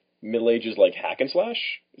ages like hack and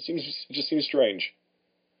slash. It just seems strange.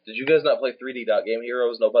 Did you guys not play 3D Dot Game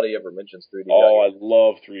Heroes? Nobody ever mentions 3D. Oh, I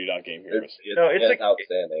love 3D Dot Game Heroes. It's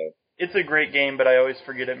outstanding. It's a great game, but I always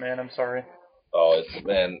forget it, man. I'm sorry. Oh,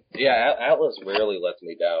 Atlas rarely lets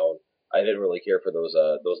me down. I didn't really care for those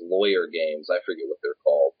lawyer games. I forget what they're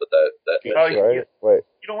called, but Wait.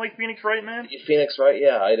 You don't like Phoenix Wright, man? Phoenix Wright,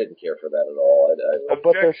 yeah, I didn't care for that at all.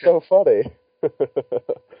 But they're so funny.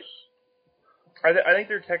 I think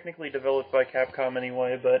they're technically developed by Capcom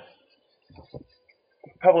anyway, but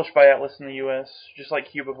published by Atlas in the U.S., just like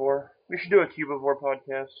Cubivore. We should do a Cubivore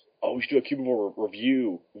podcast. Oh, we should do a Cubivore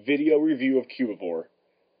video review of Cubivore.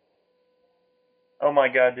 Oh my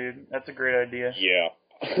god, dude, that's a great idea. Yeah.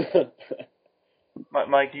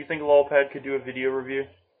 Mike, do you think Lolpad could do a video review?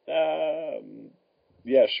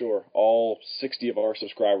 Yeah, sure. All 60 of our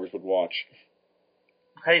subscribers would watch.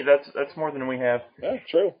 Hey, that's more than we have. Yeah,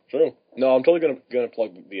 true. No, I'm totally gonna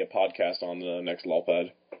plug the podcast on the next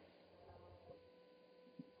Lolpad.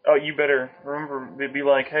 Oh, you better remember. Be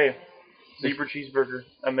like, hey, zebra cheeseburger,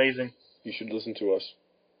 amazing. You should listen to us.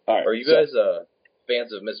 All right. Are you guys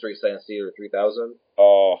fans of Mystery Science Theater 3000?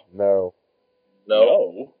 No.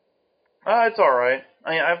 No. It's all right.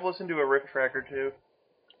 I've listened to a riff track or two.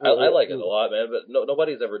 I like it a lot, man, but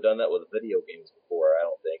nobody's ever done that with video games before, I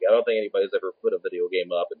don't think. I don't think anybody's ever put a video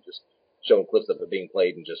game up and just shown clips of it being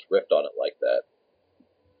played and just riffed on it like that.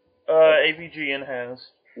 AVGN has.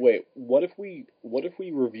 Wait, what if we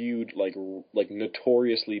reviewed like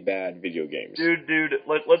notoriously bad video games? Dude,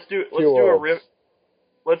 let's do a riff.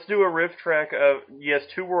 Let's do a riff track of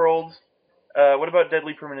Two Worlds. What about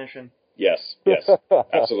Deadly Premonition? Yes,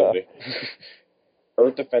 absolutely.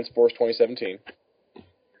 Earth Defense Force 2017.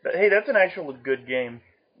 Hey, that's an actual good game.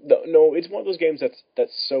 No, it's one of those games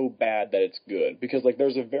that's so bad that it's good, because like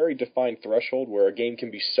there's a very defined threshold where a game can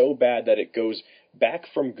be so bad that it goes back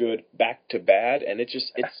from good back to bad, and it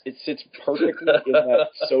sits perfectly in that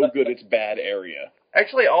so good it's bad area.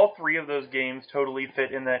 Actually, all three of those games totally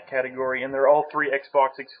fit in that category, and they're all three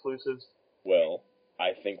Xbox exclusives. Well,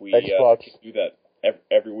 I think we do that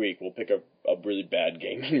every week. We'll pick a really bad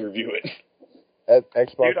game and review it.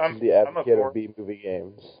 Xbox is the advocate of B-movie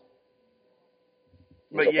games.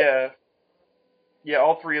 But yeah,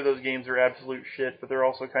 all three of those games are absolute shit, but they're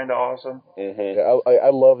also kind of awesome. Mm-hmm. Yeah, I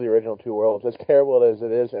love the original Two Worlds. As terrible as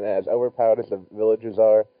it is, and as overpowered as the villagers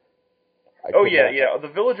are.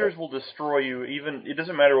 The villagers will destroy you. Even it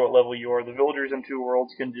doesn't matter what level you are. The villagers in Two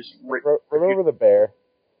Worlds can just remember the bear.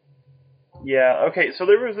 Yeah. Okay. So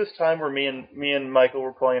there was this time where me and Michael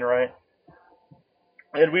were playing, right?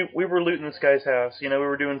 And we were looting this guy's house. We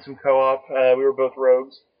were doing some co-op. We were both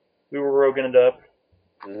rogues. We were roguing it up.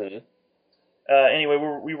 Mm-hmm. Anyway,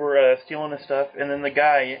 we were stealing his stuff, and then the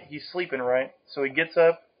guy, he's sleeping, right? So he gets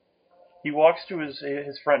up, he walks to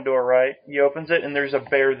his front door, right? He opens it, and there's a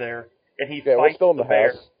bear there, and he fights the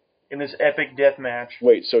bear in this epic death match.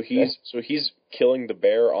 Wait, so he's killing the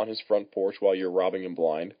bear on his front porch while you're robbing him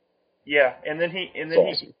blind? Yeah, and then he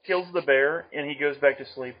kills the bear, and he goes back to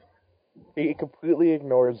sleep. He completely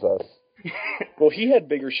ignores us. Well, he had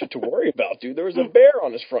bigger shit to worry about, dude. There was a bear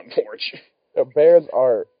on his front porch. Bears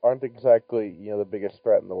aren't exactly the biggest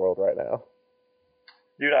threat in the world right now.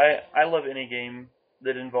 Dude, I love any game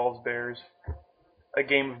that involves bears. A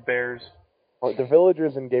game of bears. The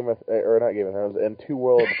villagers in not Game of Thrones, in Two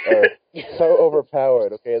Worlds are so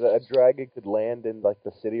overpowered. Okay, that a dragon could land in like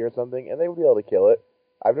the city or something, and they would be able to kill it.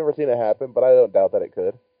 I've never seen it happen, but I don't doubt that it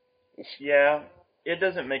could. Yeah, it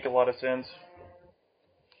doesn't make a lot of sense.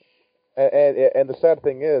 And the sad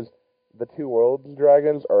thing is, the Two Worlds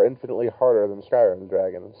dragons are infinitely harder than Skyrim's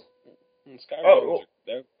dragons. Skyrim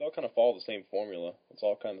they'll kind of follow the same formula. It's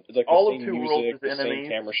all like all the same of Two music, Worlds' the enemies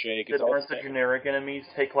same camera shake. that aren't the generic enemies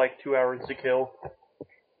take like 2 hours to kill.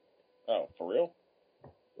 Oh, for real?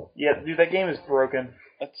 Yeah, dude, that game is broken.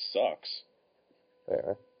 That sucks.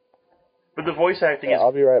 Yeah. But the voice acting is...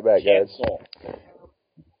 I'll be right back, guys.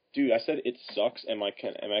 Dude, I said it sucks, and my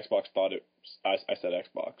Xbox thought it... I said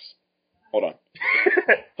Xbox. Hold on.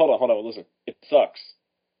 Hold on, listen. It sucks.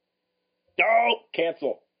 Oh,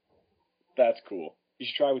 cancel. That's cool. You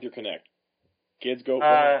should try with your Kinect. Kids, go...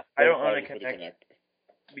 I don't own a Kinect.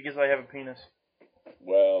 Because I have a penis.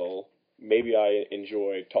 Well, maybe I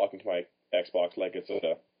enjoy talking to my Xbox like it's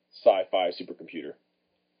a sci-fi supercomputer.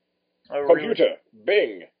 Oh, really? Computer,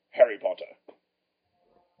 Bing, Harry Potter.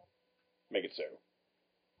 Make it so.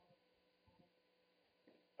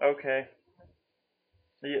 Okay.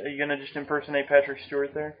 Are you gonna just impersonate Patrick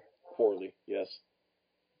Stewart there? Poorly, yes.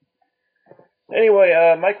 Anyway,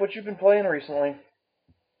 Mike, what you been playing recently?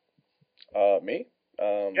 Me?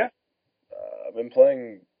 Yeah. I've been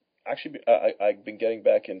playing. Actually, I've been getting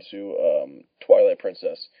back into Twilight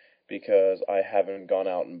Princess because I haven't gone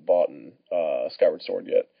out and bought Skyward Sword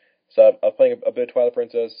yet. So I'm playing a bit of Twilight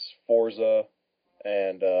Princess, Forza,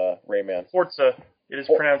 and Rayman. Forza. It is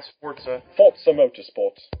pronounced Forza. Forza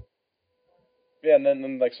Motorsport. Yeah, and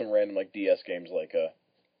then like some random like DS games like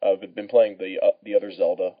I've been playing the other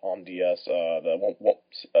Zelda on DS,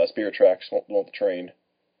 Spirit Tracks, the one with the train.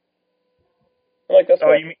 Like that's.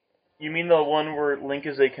 Oh, you mean the one where Link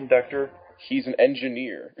is a conductor? He's an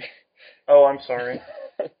engineer. Oh, I'm sorry.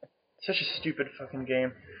 Such a stupid fucking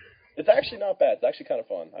game. It's actually not bad. It's actually kind of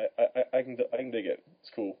fun. I can dig it. It's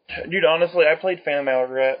cool. Dude, honestly, I played Phantom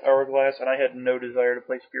Hourglass, and I had no desire to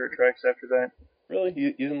play Spirit Tracks after that. Really?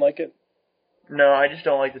 You didn't like it? No, I just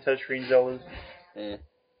don't like the touchscreen Zeldas.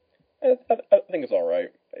 I think it's all right.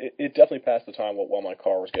 It definitely passed the time while my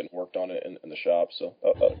car was getting worked on it in the shop, so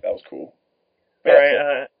that was cool. All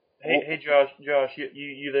right, hey Josh,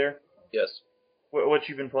 you there? Yes. What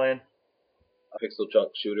you been playing? A pixel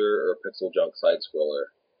junk shooter or pixel junk side scroller.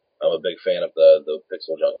 I'm a big fan of the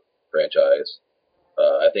pixel junk franchise.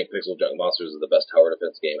 I think Pixel Junk Monsters is the best tower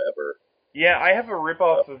defense game ever. Yeah, I have a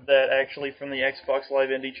ripoff of that actually from the Xbox Live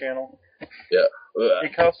Indie channel. Yeah.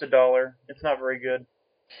 It costs $1. It's not very good.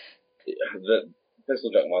 The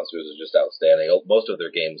Pixel Junk Monsters is just outstanding. Most of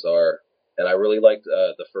their games are. And I really liked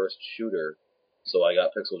the first shooter, so I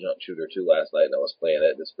got Pixel Junk Shooter 2 last night, and I was playing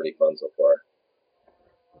it. It's pretty fun so far.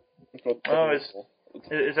 Oh,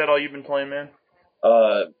 is that all you've been playing, man?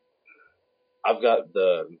 I've got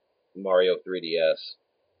the Mario 3DS,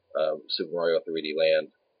 Super Mario 3D Land,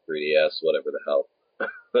 3DS, whatever the hell.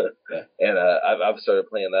 And I've started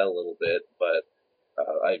playing that a little bit, but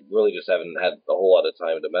I really just haven't had a whole lot of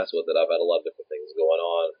time to mess with it. I've had a lot of different things going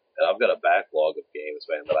on, and I've got a backlog of games,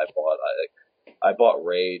 man, that I bought. I bought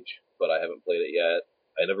Rage, but I haven't played it yet.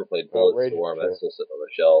 I never played Bulletstorm. That's still sitting on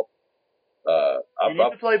the shelf. You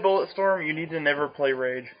need to play Bulletstorm. You need to never play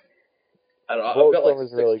Rage. I don't know. I've got like Bulletstorm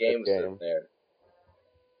is 6 a really games good game. sitting there.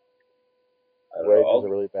 Rage is a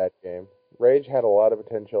really bad game. Rage had a lot of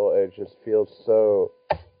potential. It just feels so.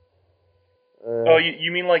 Oh,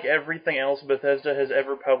 you mean like everything else Bethesda has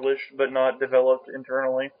ever published but not developed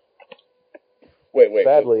internally? Wait.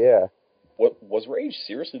 Sadly, yeah. What was Rage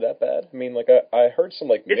seriously that bad? I mean, like I heard some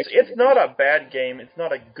like mixed. It's not a bad game. It's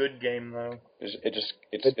not a good game though.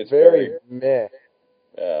 It's very meh.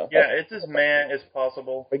 Yeah. Yeah, it's as meh as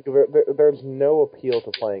possible. Like there's no appeal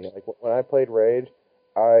to playing it. Like when I played Rage,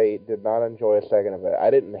 I did not enjoy a second of it. I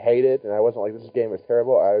didn't hate it, and I wasn't like this game is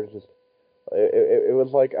terrible. I was just it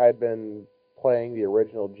was like I'd been playing the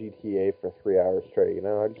original GTA for 3 hours straight. You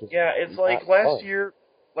know, it's like last year.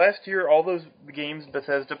 Last year, all those games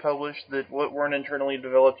Bethesda published that weren't internally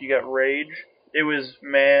developed, you got Rage, it was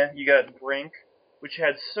meh, you got Brink, which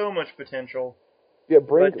had so much potential. Yeah,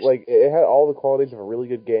 Brink, like, it had all the qualities of a really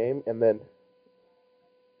good game, and then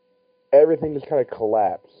everything just kind of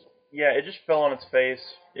collapsed. Yeah, it just fell on its face.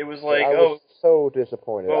 It was like, I was so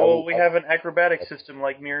disappointed. Well, we have an acrobatic system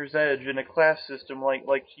like Mirror's Edge, and a class system like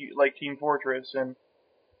Team Fortress, and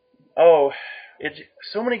it's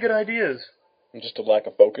so many good ideas. Just a lack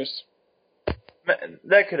of focus.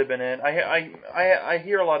 That could have been it. I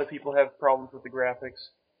hear a lot of people have problems with the graphics.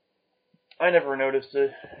 I never noticed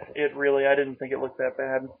it really. I didn't think it looked that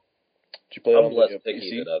bad. Did you play I'm on less like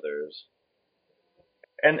picky than others.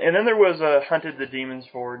 And then there was Hunted the Demon's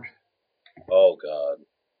Forge. Oh God.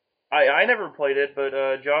 I never played it, but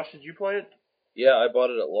Josh, did you play it? Yeah, I bought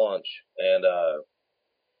it at launch, and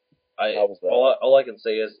How was that? all I can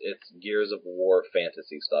say is it's Gears of War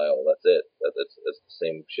fantasy style. That's it. It's the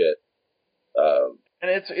same shit. And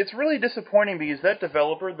it's really disappointing because that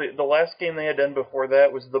developer, the last game they had done before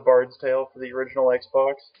that was The Bard's Tale for the original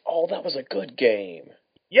Xbox. Oh, that was a good game.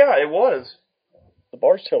 Yeah, it was. The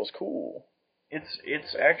Bard's Tale was cool.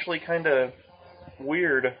 It's actually kind of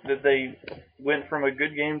weird that they went from a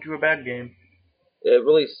good game to a bad game. It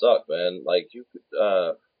really sucked, man. Like you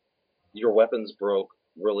could, your weapons broke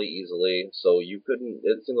really easily, so it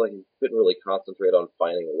seemed like you couldn't really concentrate on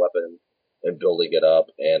finding a weapon and building it up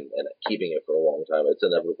and keeping it for a long time. It's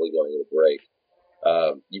inevitably going to break.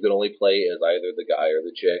 You can only play as either the guy or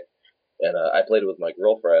the chick, and I played with my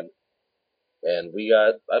girlfriend, and we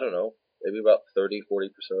got, I don't know, maybe about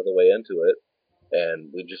 30-40% of the way into it,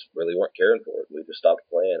 and we just really weren't caring for it. We just stopped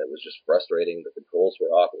playing. It was just frustrating. The controls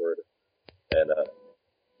were awkward, and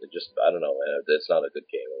it just, I don't know, man. It's not a good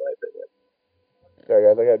game in my opinion. Sorry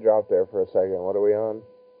guys, I got dropped there for a second. What are we on?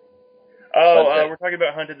 Oh, we're talking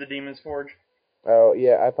about Hunted the Demon's Forge. Oh,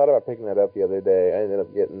 yeah, I thought about picking that up the other day. I ended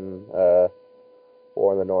up getting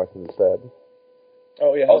War in the North instead.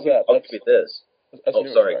 Oh, yeah, how's that? I'll give you this.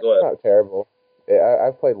 Sorry, go ahead. Not terrible.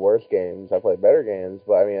 I've played worse games. I've played better games,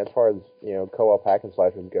 but I mean, as far as, co-op hack and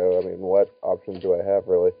slashers go, I mean, what options do I have,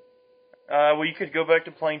 really? Well, you could go back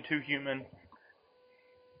to playing 2 Human.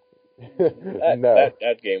 No.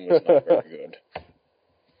 That game was not very good.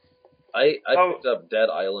 I picked up Dead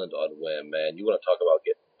Island on whim, man. You want to talk about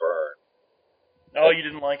getting burned? Oh, you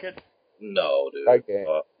didn't like it? No, dude.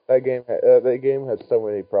 That game has so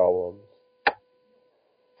many problems.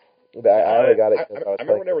 I only got it. I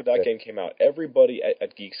remember whenever that game came out, everybody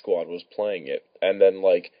at Geek Squad was playing it, and then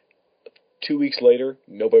 2 weeks later,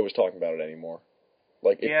 nobody was talking about it anymore.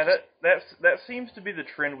 That seems to be the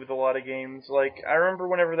trend with a lot of games. Like, I remember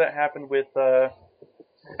whenever that happened with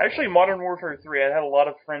actually Modern Warfare 3. I had a lot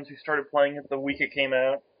of friends who started playing it the week it came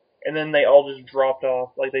out, and then they all just dropped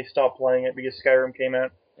off. Like, they stopped playing it because Skyrim came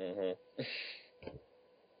out. Mm-hmm.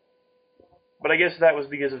 But I guess that was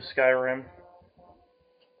because of Skyrim.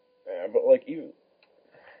 Yeah, but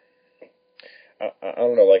I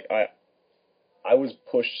don't know. I was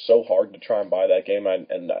pushed so hard to try and buy that game, and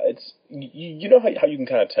it's you know how you can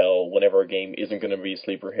kind of tell whenever a game isn't going to be a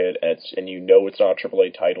sleeper hit, and you know it's not a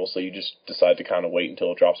AAA title, so you just decide to kind of wait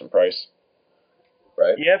until it drops in price.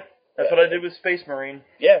 Right? Yep, that's what I did with Space Marine.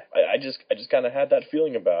 Yeah, I just kind of had that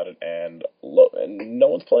feeling about it, and no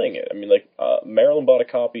one's playing it. I mean, Marilyn bought a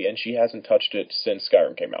copy, and she hasn't touched it since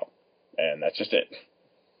Skyrim came out, and that's just it.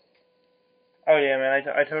 Oh yeah, man,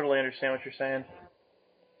 I totally understand what you're saying.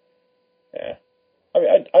 Yeah. I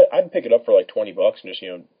mean, I'd pick it up for $20 and just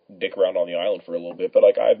dick around on the island for a little bit, but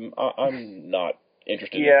I'm not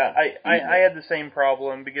interested. Yeah, I had the same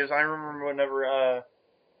problem because I remember whenever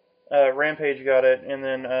Rampage got it, and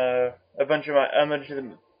then a bunch of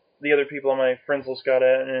the other people on my friends list got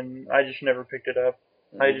it, and I just never picked it up.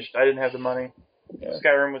 Mm-hmm. I didn't have the money. Yeah.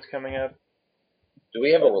 Skyrim was coming up. Do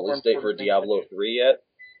we have a release date for Diablo 3 yet?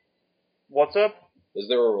 What's up? Is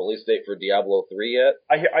there a release date for Diablo 3 yet?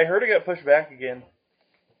 I heard it got pushed back again.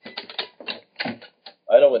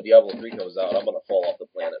 I know when Diablo 3 comes out, I'm going to fall off the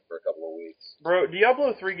planet for a couple of weeks. Bro,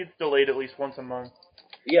 Diablo 3 gets delayed at least once a month.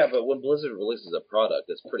 Yeah, but when Blizzard releases a product,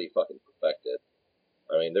 it's pretty fucking perfected.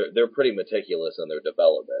 I mean, they're pretty meticulous in their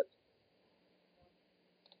development.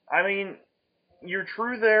 I mean, you're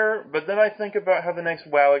true there, but then I think about how the next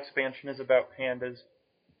WoW expansion is about pandas.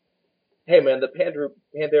 Hey man, the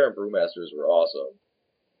Pandaren Brewmasters were awesome.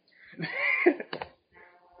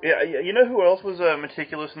 Yeah, you know who else was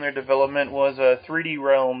meticulous in their development was 3D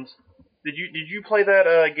Realms. Did you play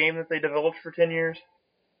that game that they developed for 10 years?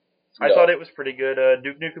 No. I thought it was pretty good.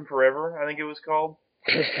 Duke Nukem Forever, I think it was called.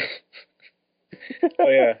 Oh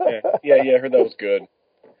yeah. I heard that was good.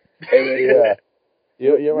 Yeah.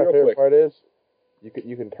 You know what my favorite part is?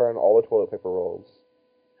 You can turn all the toilet paper rolls.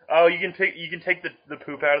 Oh, you can take the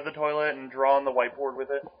poop out of the toilet and draw on the whiteboard with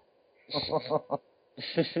it.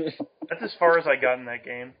 That's as far as I got in that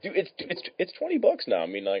game. Dude, it's $20 now. I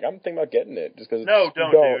mean, I'm thinking about getting it just because. No,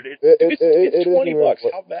 don't, dude. It's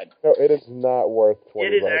 $20. How bad? No, it is not worth $20.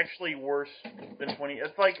 It is actually worse than 20.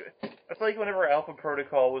 It's like whenever Alpha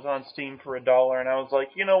Protocol was on Steam for $1, and I was like,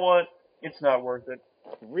 you know what? It's not worth it.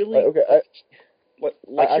 Really? Okay.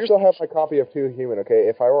 I still have my copy of 2 Human, okay?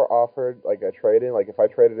 If I were offered, a trade-in, if I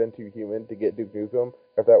traded in 2 Human to get Duke Nukem,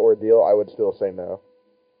 if that were a deal, I would still say no.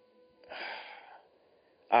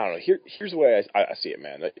 I don't know. Here's the way I see it,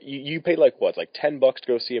 man. You paid $10 to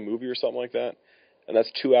go see a movie or something like that, and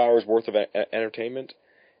that's 2 hours worth of entertainment.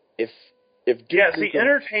 If Duke Nukem,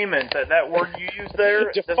 entertainment, that word you used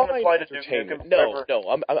there doesn't apply to Duke Nukem. No.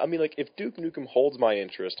 I mean, if Duke Nukem holds my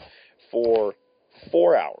interest for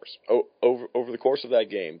 4 hours over the course of that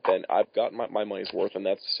game, then I've got my money's worth, and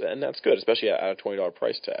that's good, especially at a $20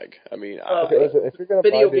 price tag. I mean, listen, if you're gonna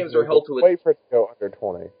video buy games are held to wait for it to go under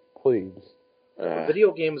 20, please.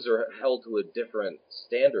 Video games are held to a different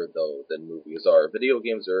standard, though, than movies are. Video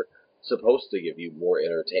games are supposed to give you more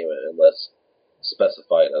entertainment unless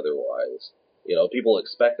specified otherwise. People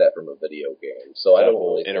expect that from a video game, so I don't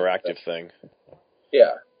really interactive thing.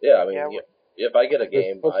 Yeah. I mean, if I get a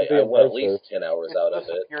game, I want at least 10 hours out of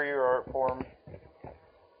it. Superior art form.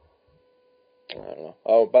 I don't know.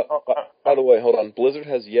 Oh, by the way, hold on. Blizzard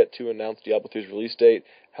has yet to announce Diablo 3's release date.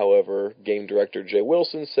 However, game director Jay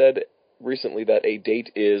Wilson said recently that a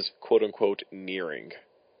date is quote-unquote nearing.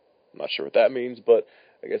 I'm not sure what that means, but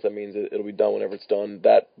I guess that means it'll be done whenever it's done.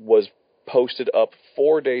 That was posted up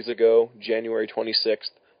 4 days ago, January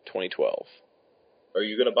 26th, 2012. Are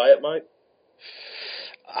you gonna buy it, Mike?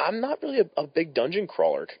 I'm not really a big dungeon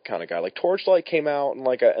crawler kind of guy. Like Torchlight came out and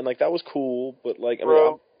that was cool, but like I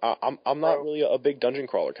mean, I'm not really a big dungeon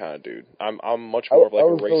crawler kind of dude. I'm much more of like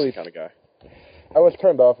a racing kind of guy. I was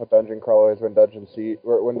turned off with dungeon crawlers when Dungeon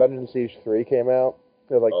Siege 3 came out.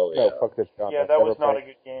 They're like, no, fuck this genre. Yeah, that was not a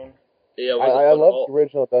good game. Yeah, I loved the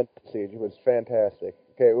original Dungeon Siege. It was fantastic.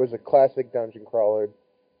 Okay, it was a classic dungeon crawler. It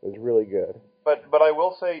was really good. But I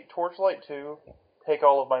will say, Torchlight 2, take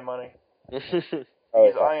all of my money.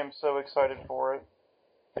 Because I am so excited for it.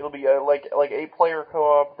 It'll be like 8-player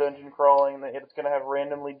co-op dungeon crawling. It's going to have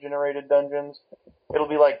randomly generated dungeons. It'll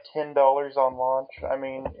be like $10 on launch. I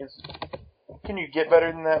mean, can you get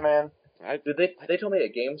better than that, man? They told me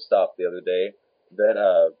at GameStop the other day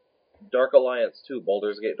that Dark Alliance 2,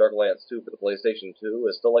 Baldur's Gate Dark Alliance 2 for the PlayStation 2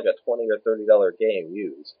 is still like a $20 or $30 game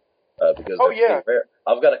used. Because rare.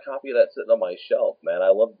 I've got a copy of that sitting on my shelf, man. I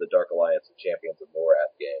love the Dark Alliance and Champions of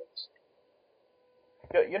Norath games.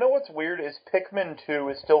 Yeah, you know what's weird is Pikmin 2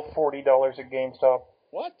 is still $40 at GameStop.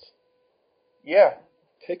 What? Yeah.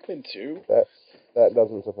 Pikmin 2? That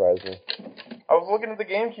doesn't surprise me. I was looking at the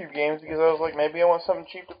GameCube games because I was like, maybe I want something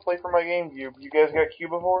cheap to play for my GameCube. You guys got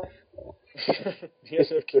Cubivore?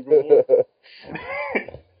 Yes, I have Cubivore.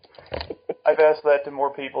 I've asked that to more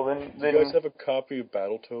people than... Do you guys have a copy of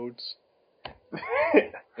Battletoads?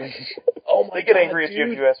 Oh my god, get angry at you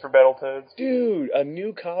if you ask for Battletoads. Dude, a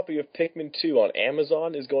new copy of Pikmin 2 on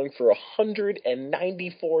Amazon is going for $194.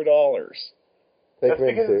 That's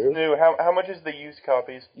because it's new. How much is the used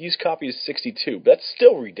copies? Used copy is $62, but that's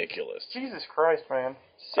still ridiculous. Jesus Christ, man.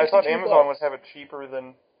 I thought Amazon would have it cheaper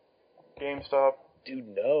than GameStop. Dude,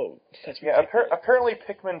 no. That's ridiculous. Yeah, apparently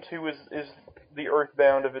Pikmin 2 is the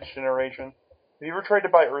Earthbound of its generation. Have you ever tried to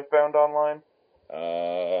buy Earthbound online?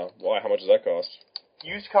 Why? How much does that cost?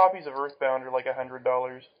 Used copies of Earthbound are like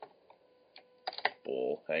 $100.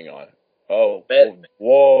 Bull. Hang on. Oh.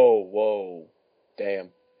 Whoa.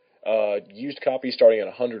 Damn. Used copy starting at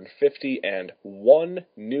 $150 and one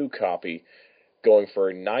new copy going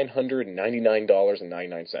for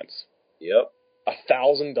 $999.99. Yep.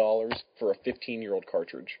 $1,000 for a 15-year-old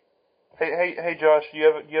cartridge. Hey, Josh, do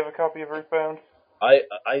you have a copy of Earthbound?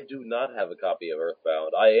 I do not have a copy of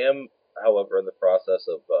Earthbound. I am, however, in the process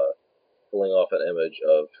of pulling off an image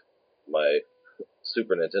of my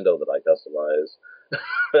Super Nintendo that I customize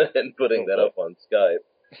and putting that up on Skype.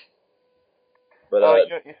 But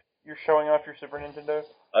you're showing off your Super Nintendo?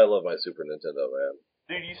 I love my Super Nintendo, man.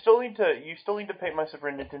 Dude, you still need to paint my Super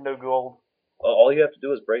Nintendo gold. All you have to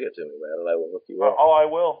do is bring it to me, man, and I will hook you up. Oh, I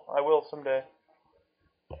will someday.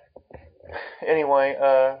 Anyway,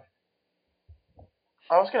 I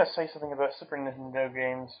was gonna say something about Super Nintendo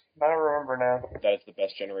games, but I don't remember now. That it's the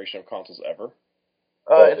best generation of consoles ever?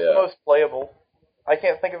 It's the most playable. I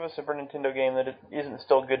can't think of a Super Nintendo game that isn't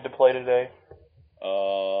still good to play today.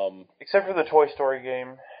 Except for the Toy Story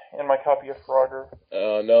game and my copy of Frogger.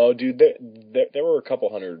 No, dude, there were a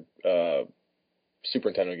couple hundred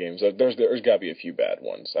Super Nintendo games. There's got to be a few bad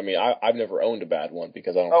ones. I mean, I've never owned a bad one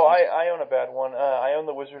because I don't... Oh, I own a bad one. I own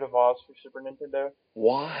The Wizard of Oz for Super Nintendo.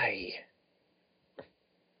 Why?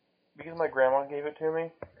 Because my grandma gave it to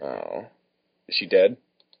me. Oh. Is she dead?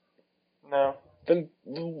 No. Then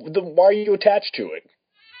why are you attached to it?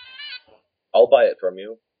 I'll buy it from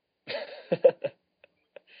you.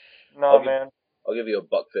 No, man. I'll give you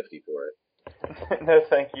 $1.50 for it. No,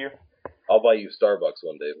 thank you. I'll buy you Starbucks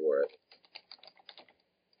one day for it.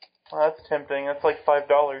 Well, that's tempting. That's like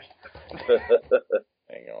 $5.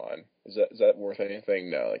 Hang on. Is that worth anything?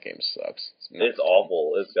 No, that game sucks. It's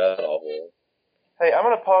awful. It's god awful. Hey, I'm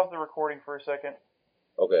gonna pause the recording for a second.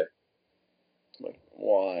 Okay. But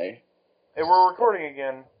why? Hey, we're recording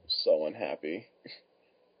again. So unhappy.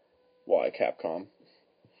 Why, Capcom?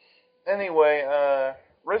 Anyway,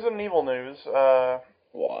 Resident Evil news.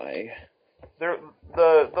 Why? The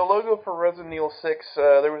logo for Resident Evil 6,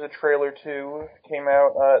 there was a trailer too, came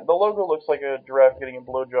out. The logo looks like a giraffe getting a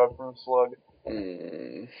blowjob from a slug.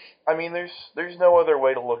 I mean, there's no other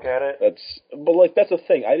way to look at it. That's the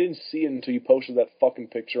thing. I didn't see it until you posted that fucking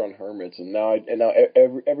picture on Hermit's, and now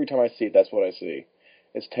every time I see it, that's what I see.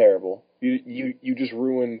 It's terrible. You just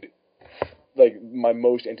ruined like my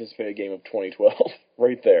most anticipated game of 2012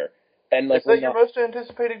 right there. And like, is that your most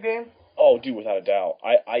anticipated game? Oh, dude, without a doubt.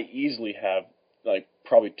 I easily have like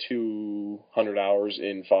probably 200 hours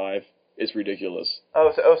in 5. It's ridiculous.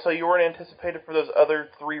 So you weren't anticipated for those other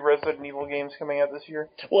 3 Resident Evil games coming out this year?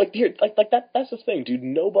 Well, that's the thing, dude.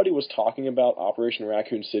 Nobody was talking about Operation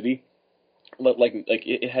Raccoon City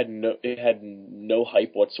it had no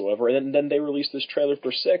hype whatsoever, and then they released this trailer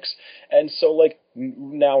for 6, and so like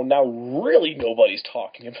now really nobody's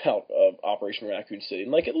talking about Operation Raccoon City,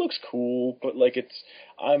 and like it looks cool, but like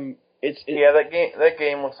yeah, that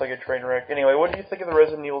game looks like a train wreck. Anyway, what do you think of the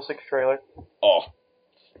Resident Evil 6 trailer? Oh,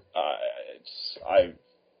 it's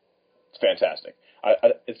fantastic.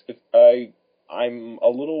 I'm a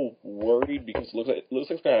little worried because it looks like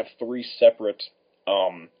it's gonna have 3 separate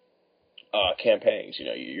campaigns. You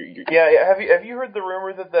know, yeah. Have you heard the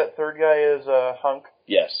rumor that third guy is Hunk?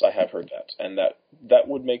 Yes, I have heard that, and that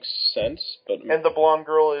would make sense. But and the blonde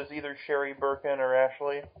girl is either Sherry Birkin or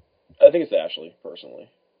Ashley. I think it's Ashley, personally.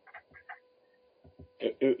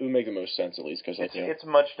 It would make the most sense, at least, because like it's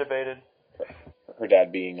much debated. Her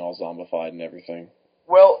dad being all zombified and everything.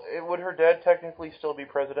 Well, would her dad technically still be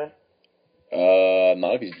president?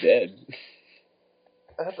 Not if he's dead.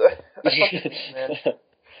 Man.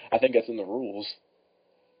 I think that's in the rules.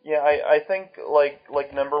 Yeah, I think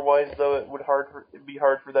like number wise though, it'd be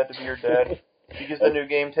hard for that to be your dad because the new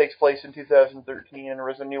game takes place in 2013 and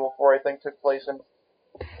Resident Evil 4 I think took place in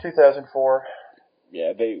 2004.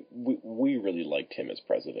 Yeah, we really liked him as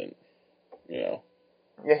president. You know.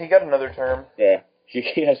 Yeah, he got another term. Yeah,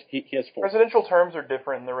 he has 4. Presidential terms are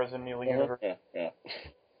different in the Resident Evil universe. Yeah.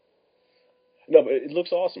 No, but it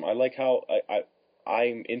looks awesome. I like how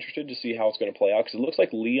I'm interested to see how it's going to play out because it looks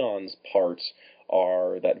like Leon's parts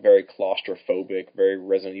are that very claustrophobic, very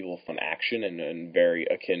Resident Evil fun action and very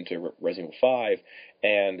akin to Resident Evil 5.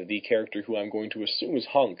 And the character who I'm going to assume is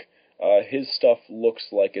Hunk, his stuff looks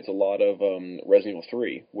like it's a lot of Resident Evil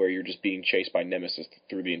 3, where you're just being chased by Nemesis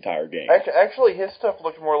through the entire game. Actually, his stuff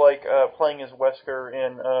looked more like playing as Wesker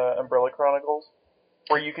in Umbrella Chronicles,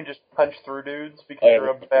 where you can just punch through dudes because you're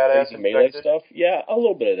a badass crazy melee stuff. Yeah, a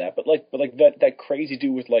little bit of that, but like that crazy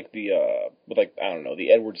dude with like the I don't know,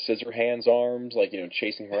 the Edward Scissorhands arms, like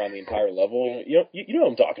chasing her around the entire level. You know what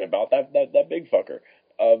I'm talking about? That big fucker.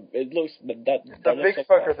 It looks the big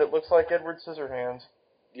fucker that looks like Edward Scissorhands.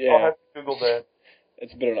 Yeah, I'll have to Google that.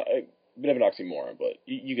 It's a bit of an oxymoron, but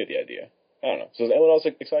you get the idea. I don't know. So is anyone else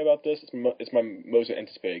excited about this? It's my most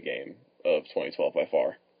anticipated game of 2012 by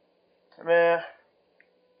far. Meh.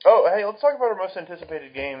 Oh, hey, let's talk about our most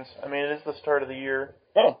anticipated games. I mean, it is the start of the year.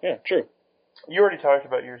 Oh, yeah, true. You already talked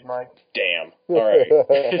about yours, Mike. Damn. All right.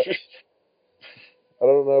 I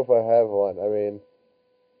don't know if I have one. I mean,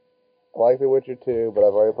 I like The Witcher 2, but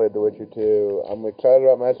I've already played The Witcher 2. I'm excited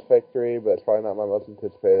about Mass Effect 3, but it's probably not my most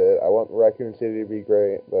anticipated. I want Raccoon City to be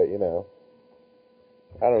great, but, I don't know.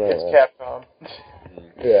 It's Capcom.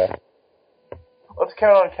 Yeah. Let's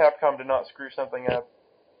count on Capcom to not screw something up.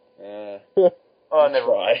 Oh,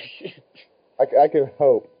 never mind. I can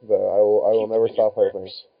hope, though. I will never stop hoping.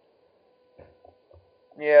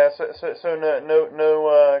 Yeah, so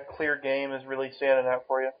no clear game is really standing out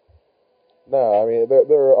for you? No, I mean,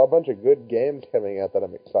 there are a bunch of good games coming out that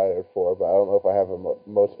I'm excited for, but I don't know if I have a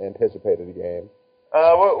most anticipated game.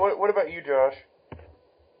 What about you, Josh?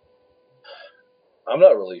 I'm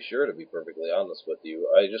not really sure, to be perfectly honest with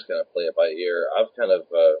you. I just kind of play it by ear. I've kind of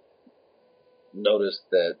noticed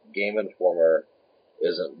that Game Informer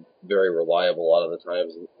isn't very reliable a lot of the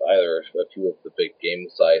times. Either a few of the big game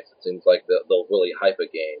sites, it seems like they'll really hype a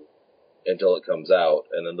game until it comes out,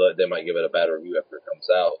 and then they might give it a bad review after it comes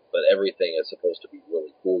out. But everything is supposed to be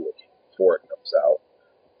really cool looking before it comes out.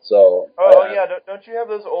 So. Yeah, don't you have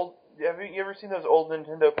those old? Have you ever seen those old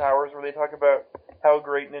Nintendo Powers where they talk about how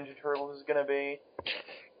great Ninja Turtles is going to be?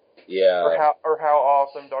 Yeah. Or how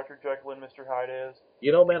awesome Dr. Jekyll and Mr. Hyde is.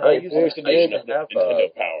 Man, I used to have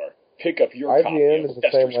Nintendo Power. Pick up your IGN is the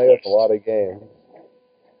same way with a lot of games.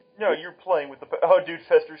 No, you're playing with dude,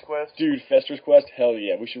 Fester's Quest. Dude, Fester's Quest? Hell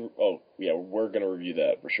yeah, we should. Oh yeah, we're gonna review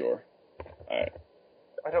that for sure. All right.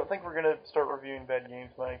 I don't think we're gonna start reviewing bad games,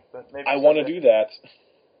 Mike, but maybe. I want to do that.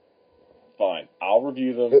 Fine, I'll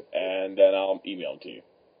review them and then I'll email them to you.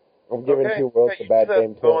 I'm giving Two Worlds a bad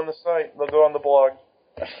game too. Go on the site. They'll go on the blog.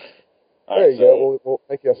 There you go. We'll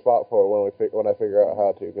make you a spot for it when I figure out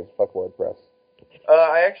how to, because fuck WordPress.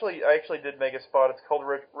 I actually did make a spot. It's called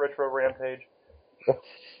Retro Rampage. I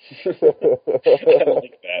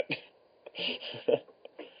like that.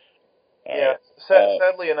 Yeah. Right.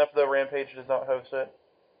 Sadly enough, though, Rampage does not host it.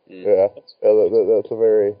 Yeah, that's a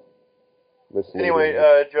very misleading. Anyway,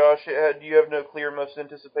 Josh, do you have no clear most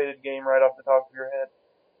anticipated game right off the top of your head?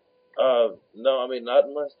 No, I mean, not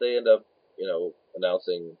unless they end up,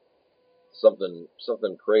 announcing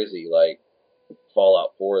something crazy like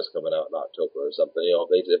Fallout 4 is coming out in October or something.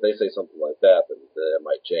 If they say something like that, then it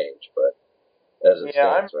might change. But as it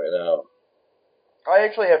stands right now, I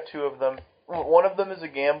actually have two of them. One of them is a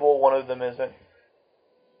gamble. One of them isn't.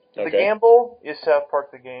 The gamble is South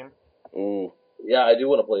Park the game. Ooh. Yeah, I do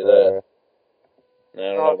want to play that. I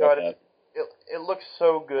don't know about that. It looks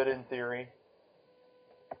so good in theory.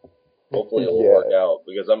 Hopefully it will work out,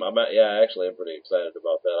 because I'm pretty excited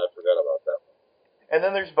about that. I forgot about that. And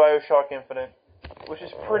then there's BioShock Infinite, which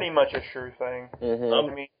is pretty much a sure thing. Mm-hmm.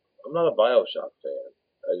 I'm not a BioShock fan.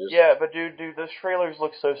 Yeah, but dude, those trailers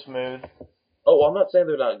look so smooth. Oh, I'm not saying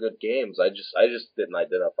they're not good games. I just didn't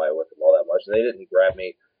identify with them all that much. They didn't grab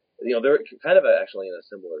me. You know, they're kind of actually in a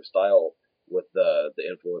similar style with the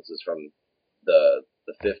influences from the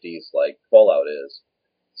 50s, like Fallout is.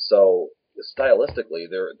 So stylistically,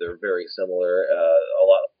 they're very similar. A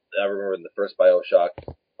lot. I remember in the first BioShock,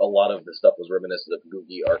 a lot of the stuff was reminiscent of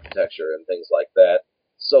Googie architecture and things like that.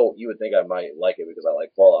 So you would think I might like it because I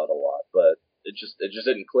like Fallout a lot, but it just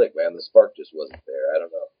didn't click, man. The spark just wasn't there. I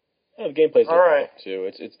don't know. Yeah, the gameplay's all right too.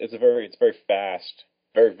 It's very fast,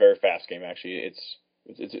 very fast game actually.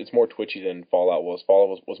 It's more twitchy than Fallout was.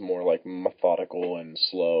 Fallout was more like methodical and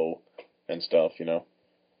slow and stuff, you know.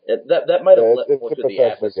 That might have led more to the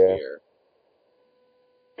atmosphere.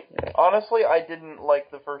 Honestly, I didn't like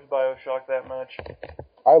the first BioShock that much.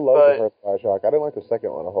 I love the first BioShock. I didn't like the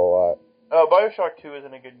second one a whole lot. BioShock 2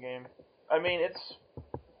 isn't a good game. I mean,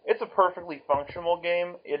 it's a perfectly functional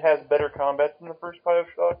game. It has better combat than the first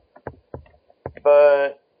BioShock,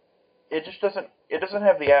 but it just doesn't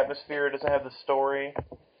have the atmosphere. It doesn't have the story.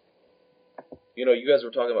 You know, you guys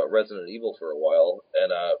were talking about Resident Evil for a while,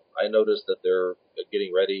 and I noticed that they're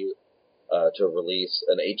getting ready to release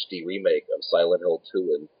an HD remake of Silent Hill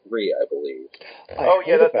 2 and 3, I believe.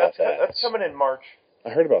 That's coming in March. I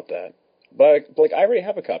heard about that. But like, I already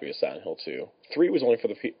have a copy of Silent Hill 2. 3 was only for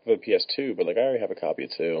the PS2, but like, I already have a copy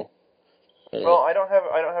of 2. Well, I don't have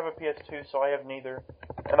a PS2, so I have neither.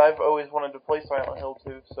 And I've always wanted to play Silent Hill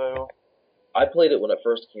 2, so I played it when it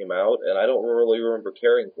first came out, and I don't really remember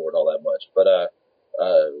caring for it all that much. But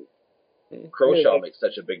Croshaw makes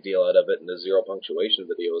such a big deal out of it in the Zero Punctuation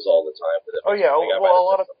videos all the time. Oh yeah, well, a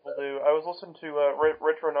lot of people do. I was listening to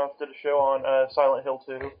Retronauts did a show on Silent Hill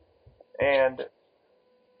 2, and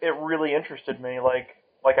it really interested me. Like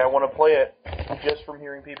I want to play it just from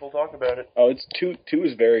hearing people talk about it. Oh, it's two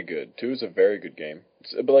is very good. 2 is a very good game.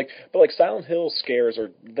 But like Silent Hill scares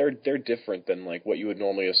they're different than like what you would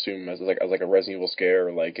normally assume as like a Resident Evil scare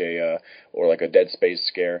or like a Dead Space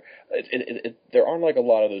scare. There aren't like a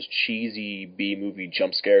lot of those cheesy B movie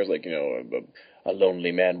jump scares like, you know, a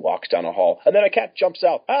lonely man walks down a hall and then a cat jumps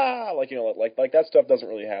out. Like, you know, like that stuff doesn't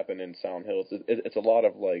really happen in Silent Hill. It's a lot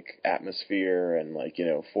of like atmosphere and like, you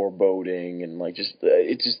know, foreboding and like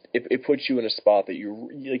it puts you in a spot that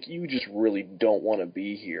you just really don't want to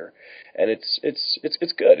be here, and it's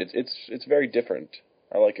good. It's very different.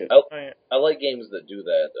 I like it. I like games that do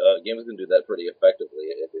that. Games can do that pretty effectively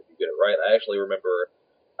if you get it right. I actually remember,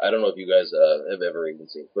 I don't know if you guys have ever even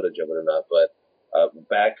seen footage of it or not, but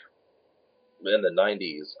back in the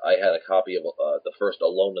 90s, I had a copy of the first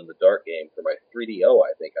Alone in the Dark game for my 3DO,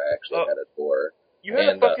 I think I actually had it for. You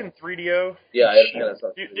had a fucking 3DO? Yeah, I had a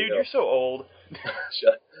 3DO. Dude, you're so old.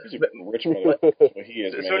 He's a rich motherfucker. He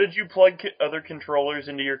is, man. So did you plug other controllers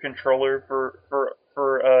into your controller for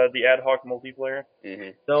the ad hoc multiplayer?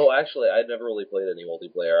 Mm-hmm. No, actually, I'd never really played any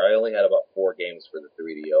multiplayer. I only had about 4 games for the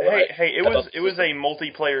 3DO. It was a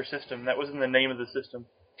multiplayer system. That was in the name of the system.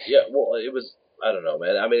 Yeah, well, it was. I don't know,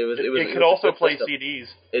 man. I mean, it could also play CDs.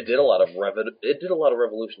 It did a lot of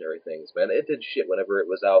revolutionary things, man. It did shit whenever it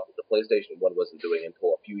was out that the PlayStation 1 wasn't doing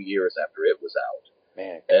until a few years after it was out.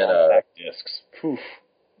 Man, compact discs. Poof.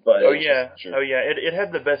 But it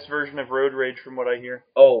had the best version of Road Rage from what I hear.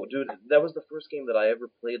 Oh, dude, that was the first game that I ever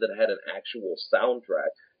played that had an actual soundtrack.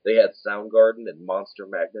 They had Soundgarden and Monster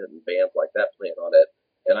Magnet and bands like that playing on it.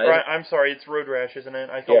 And I'm sorry, it's Road Rash, isn't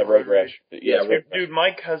it? I thought Road Rash. Yeah, dude,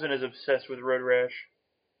 my cousin is obsessed with Road Rash.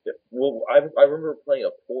 Yeah, well, I remember playing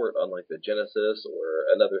a port on like the Genesis or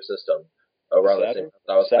another system around the same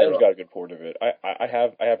time. Saturn's got a good port of it. I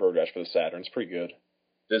have Road Rash for the Saturn. It's pretty good.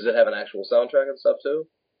 Does it have an actual soundtrack and stuff too?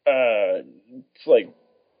 It's like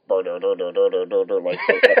like.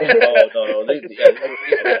 Oh no, they had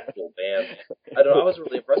an actual band. I don't know. I was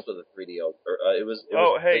really impressed with the 3DO. It was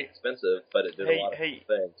expensive, but it did a lot of things.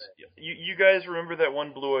 You guys remember that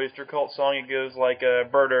one Blue Oyster Cult song? It goes like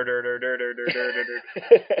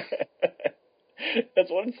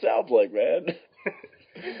That's what it sounds like, man.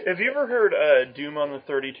 Have you ever heard Doom on the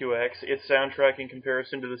 32X? Its soundtrack in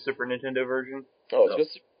comparison to the Super Nintendo version? Oh,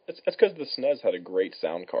 it's because the SNES had a great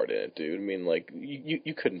sound card in it, dude. I mean, like,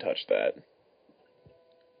 you couldn't touch that.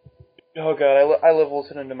 Oh god, I love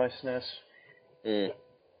listening to my SNES.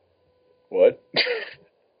 What?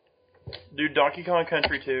 Dude, Donkey Kong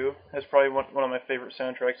Country 2 has probably one of my favorite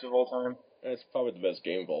soundtracks of all time. It's probably the best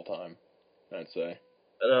game of all time, I'd say.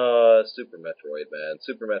 Super Metroid, man.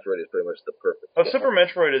 Super Metroid is pretty much the perfect Oh, game. Super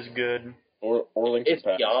Metroid is good. Or Link to the Past.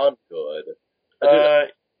 It's beyond good.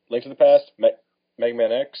 Link to the Past, Mega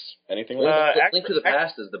Man X, anything like that? Link to the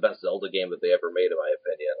Past is the best Zelda game that they ever made, in my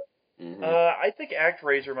opinion. Mm-hmm. I think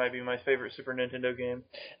ActRaiser might be my favorite Super Nintendo game.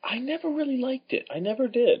 I never really liked it. I never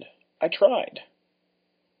did. I tried.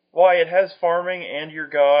 Why? It has farming and your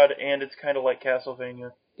god, and it's kind of like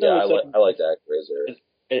Castlevania. Yeah, I liked ActRaiser.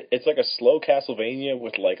 It's like a slow Castlevania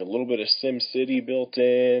with like a little bit of Sim City built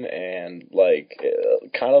in, and like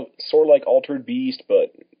kind of sort of like Altered Beast,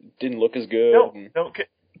 but didn't look as good. Nothing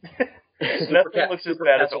looks as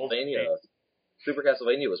bad as old Castlevania. Super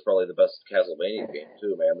Castlevania was probably the best Castlevania game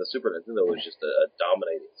too, man. The Super Nintendo was just a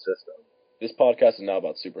dominating system. This podcast is now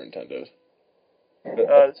about Super Nintendos.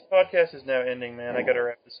 This podcast is now ending, man. I gotta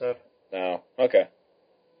wrap this up. Oh, okay.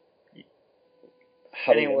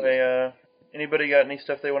 Anyway, anybody got any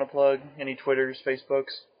stuff they want to plug? Any Twitters,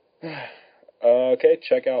 Facebooks? Okay,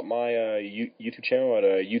 check out my YouTube channel at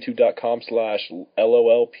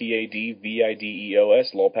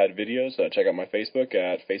youtube.com/LOLPADVIDEOS, lolpad videos. Check out my Facebook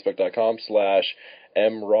at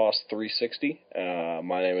facebook.com/mross360.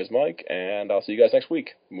 My name is Mike, and I'll see you guys next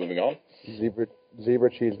week. Moving on.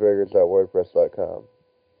 Zebracheeseburgers.wordpress.com.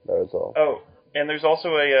 That is all. Oh, and there's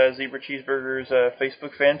also a Zebra Cheeseburgers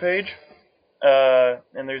Facebook fan page.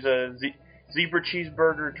 And there's a Zebra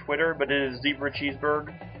Cheeseburger Twitter, but it is Zebra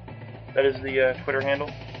Cheeseburg. That is the Twitter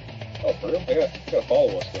handle. Oh, for real? I gotta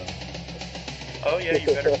follow us then. Oh, yeah, you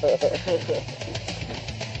better.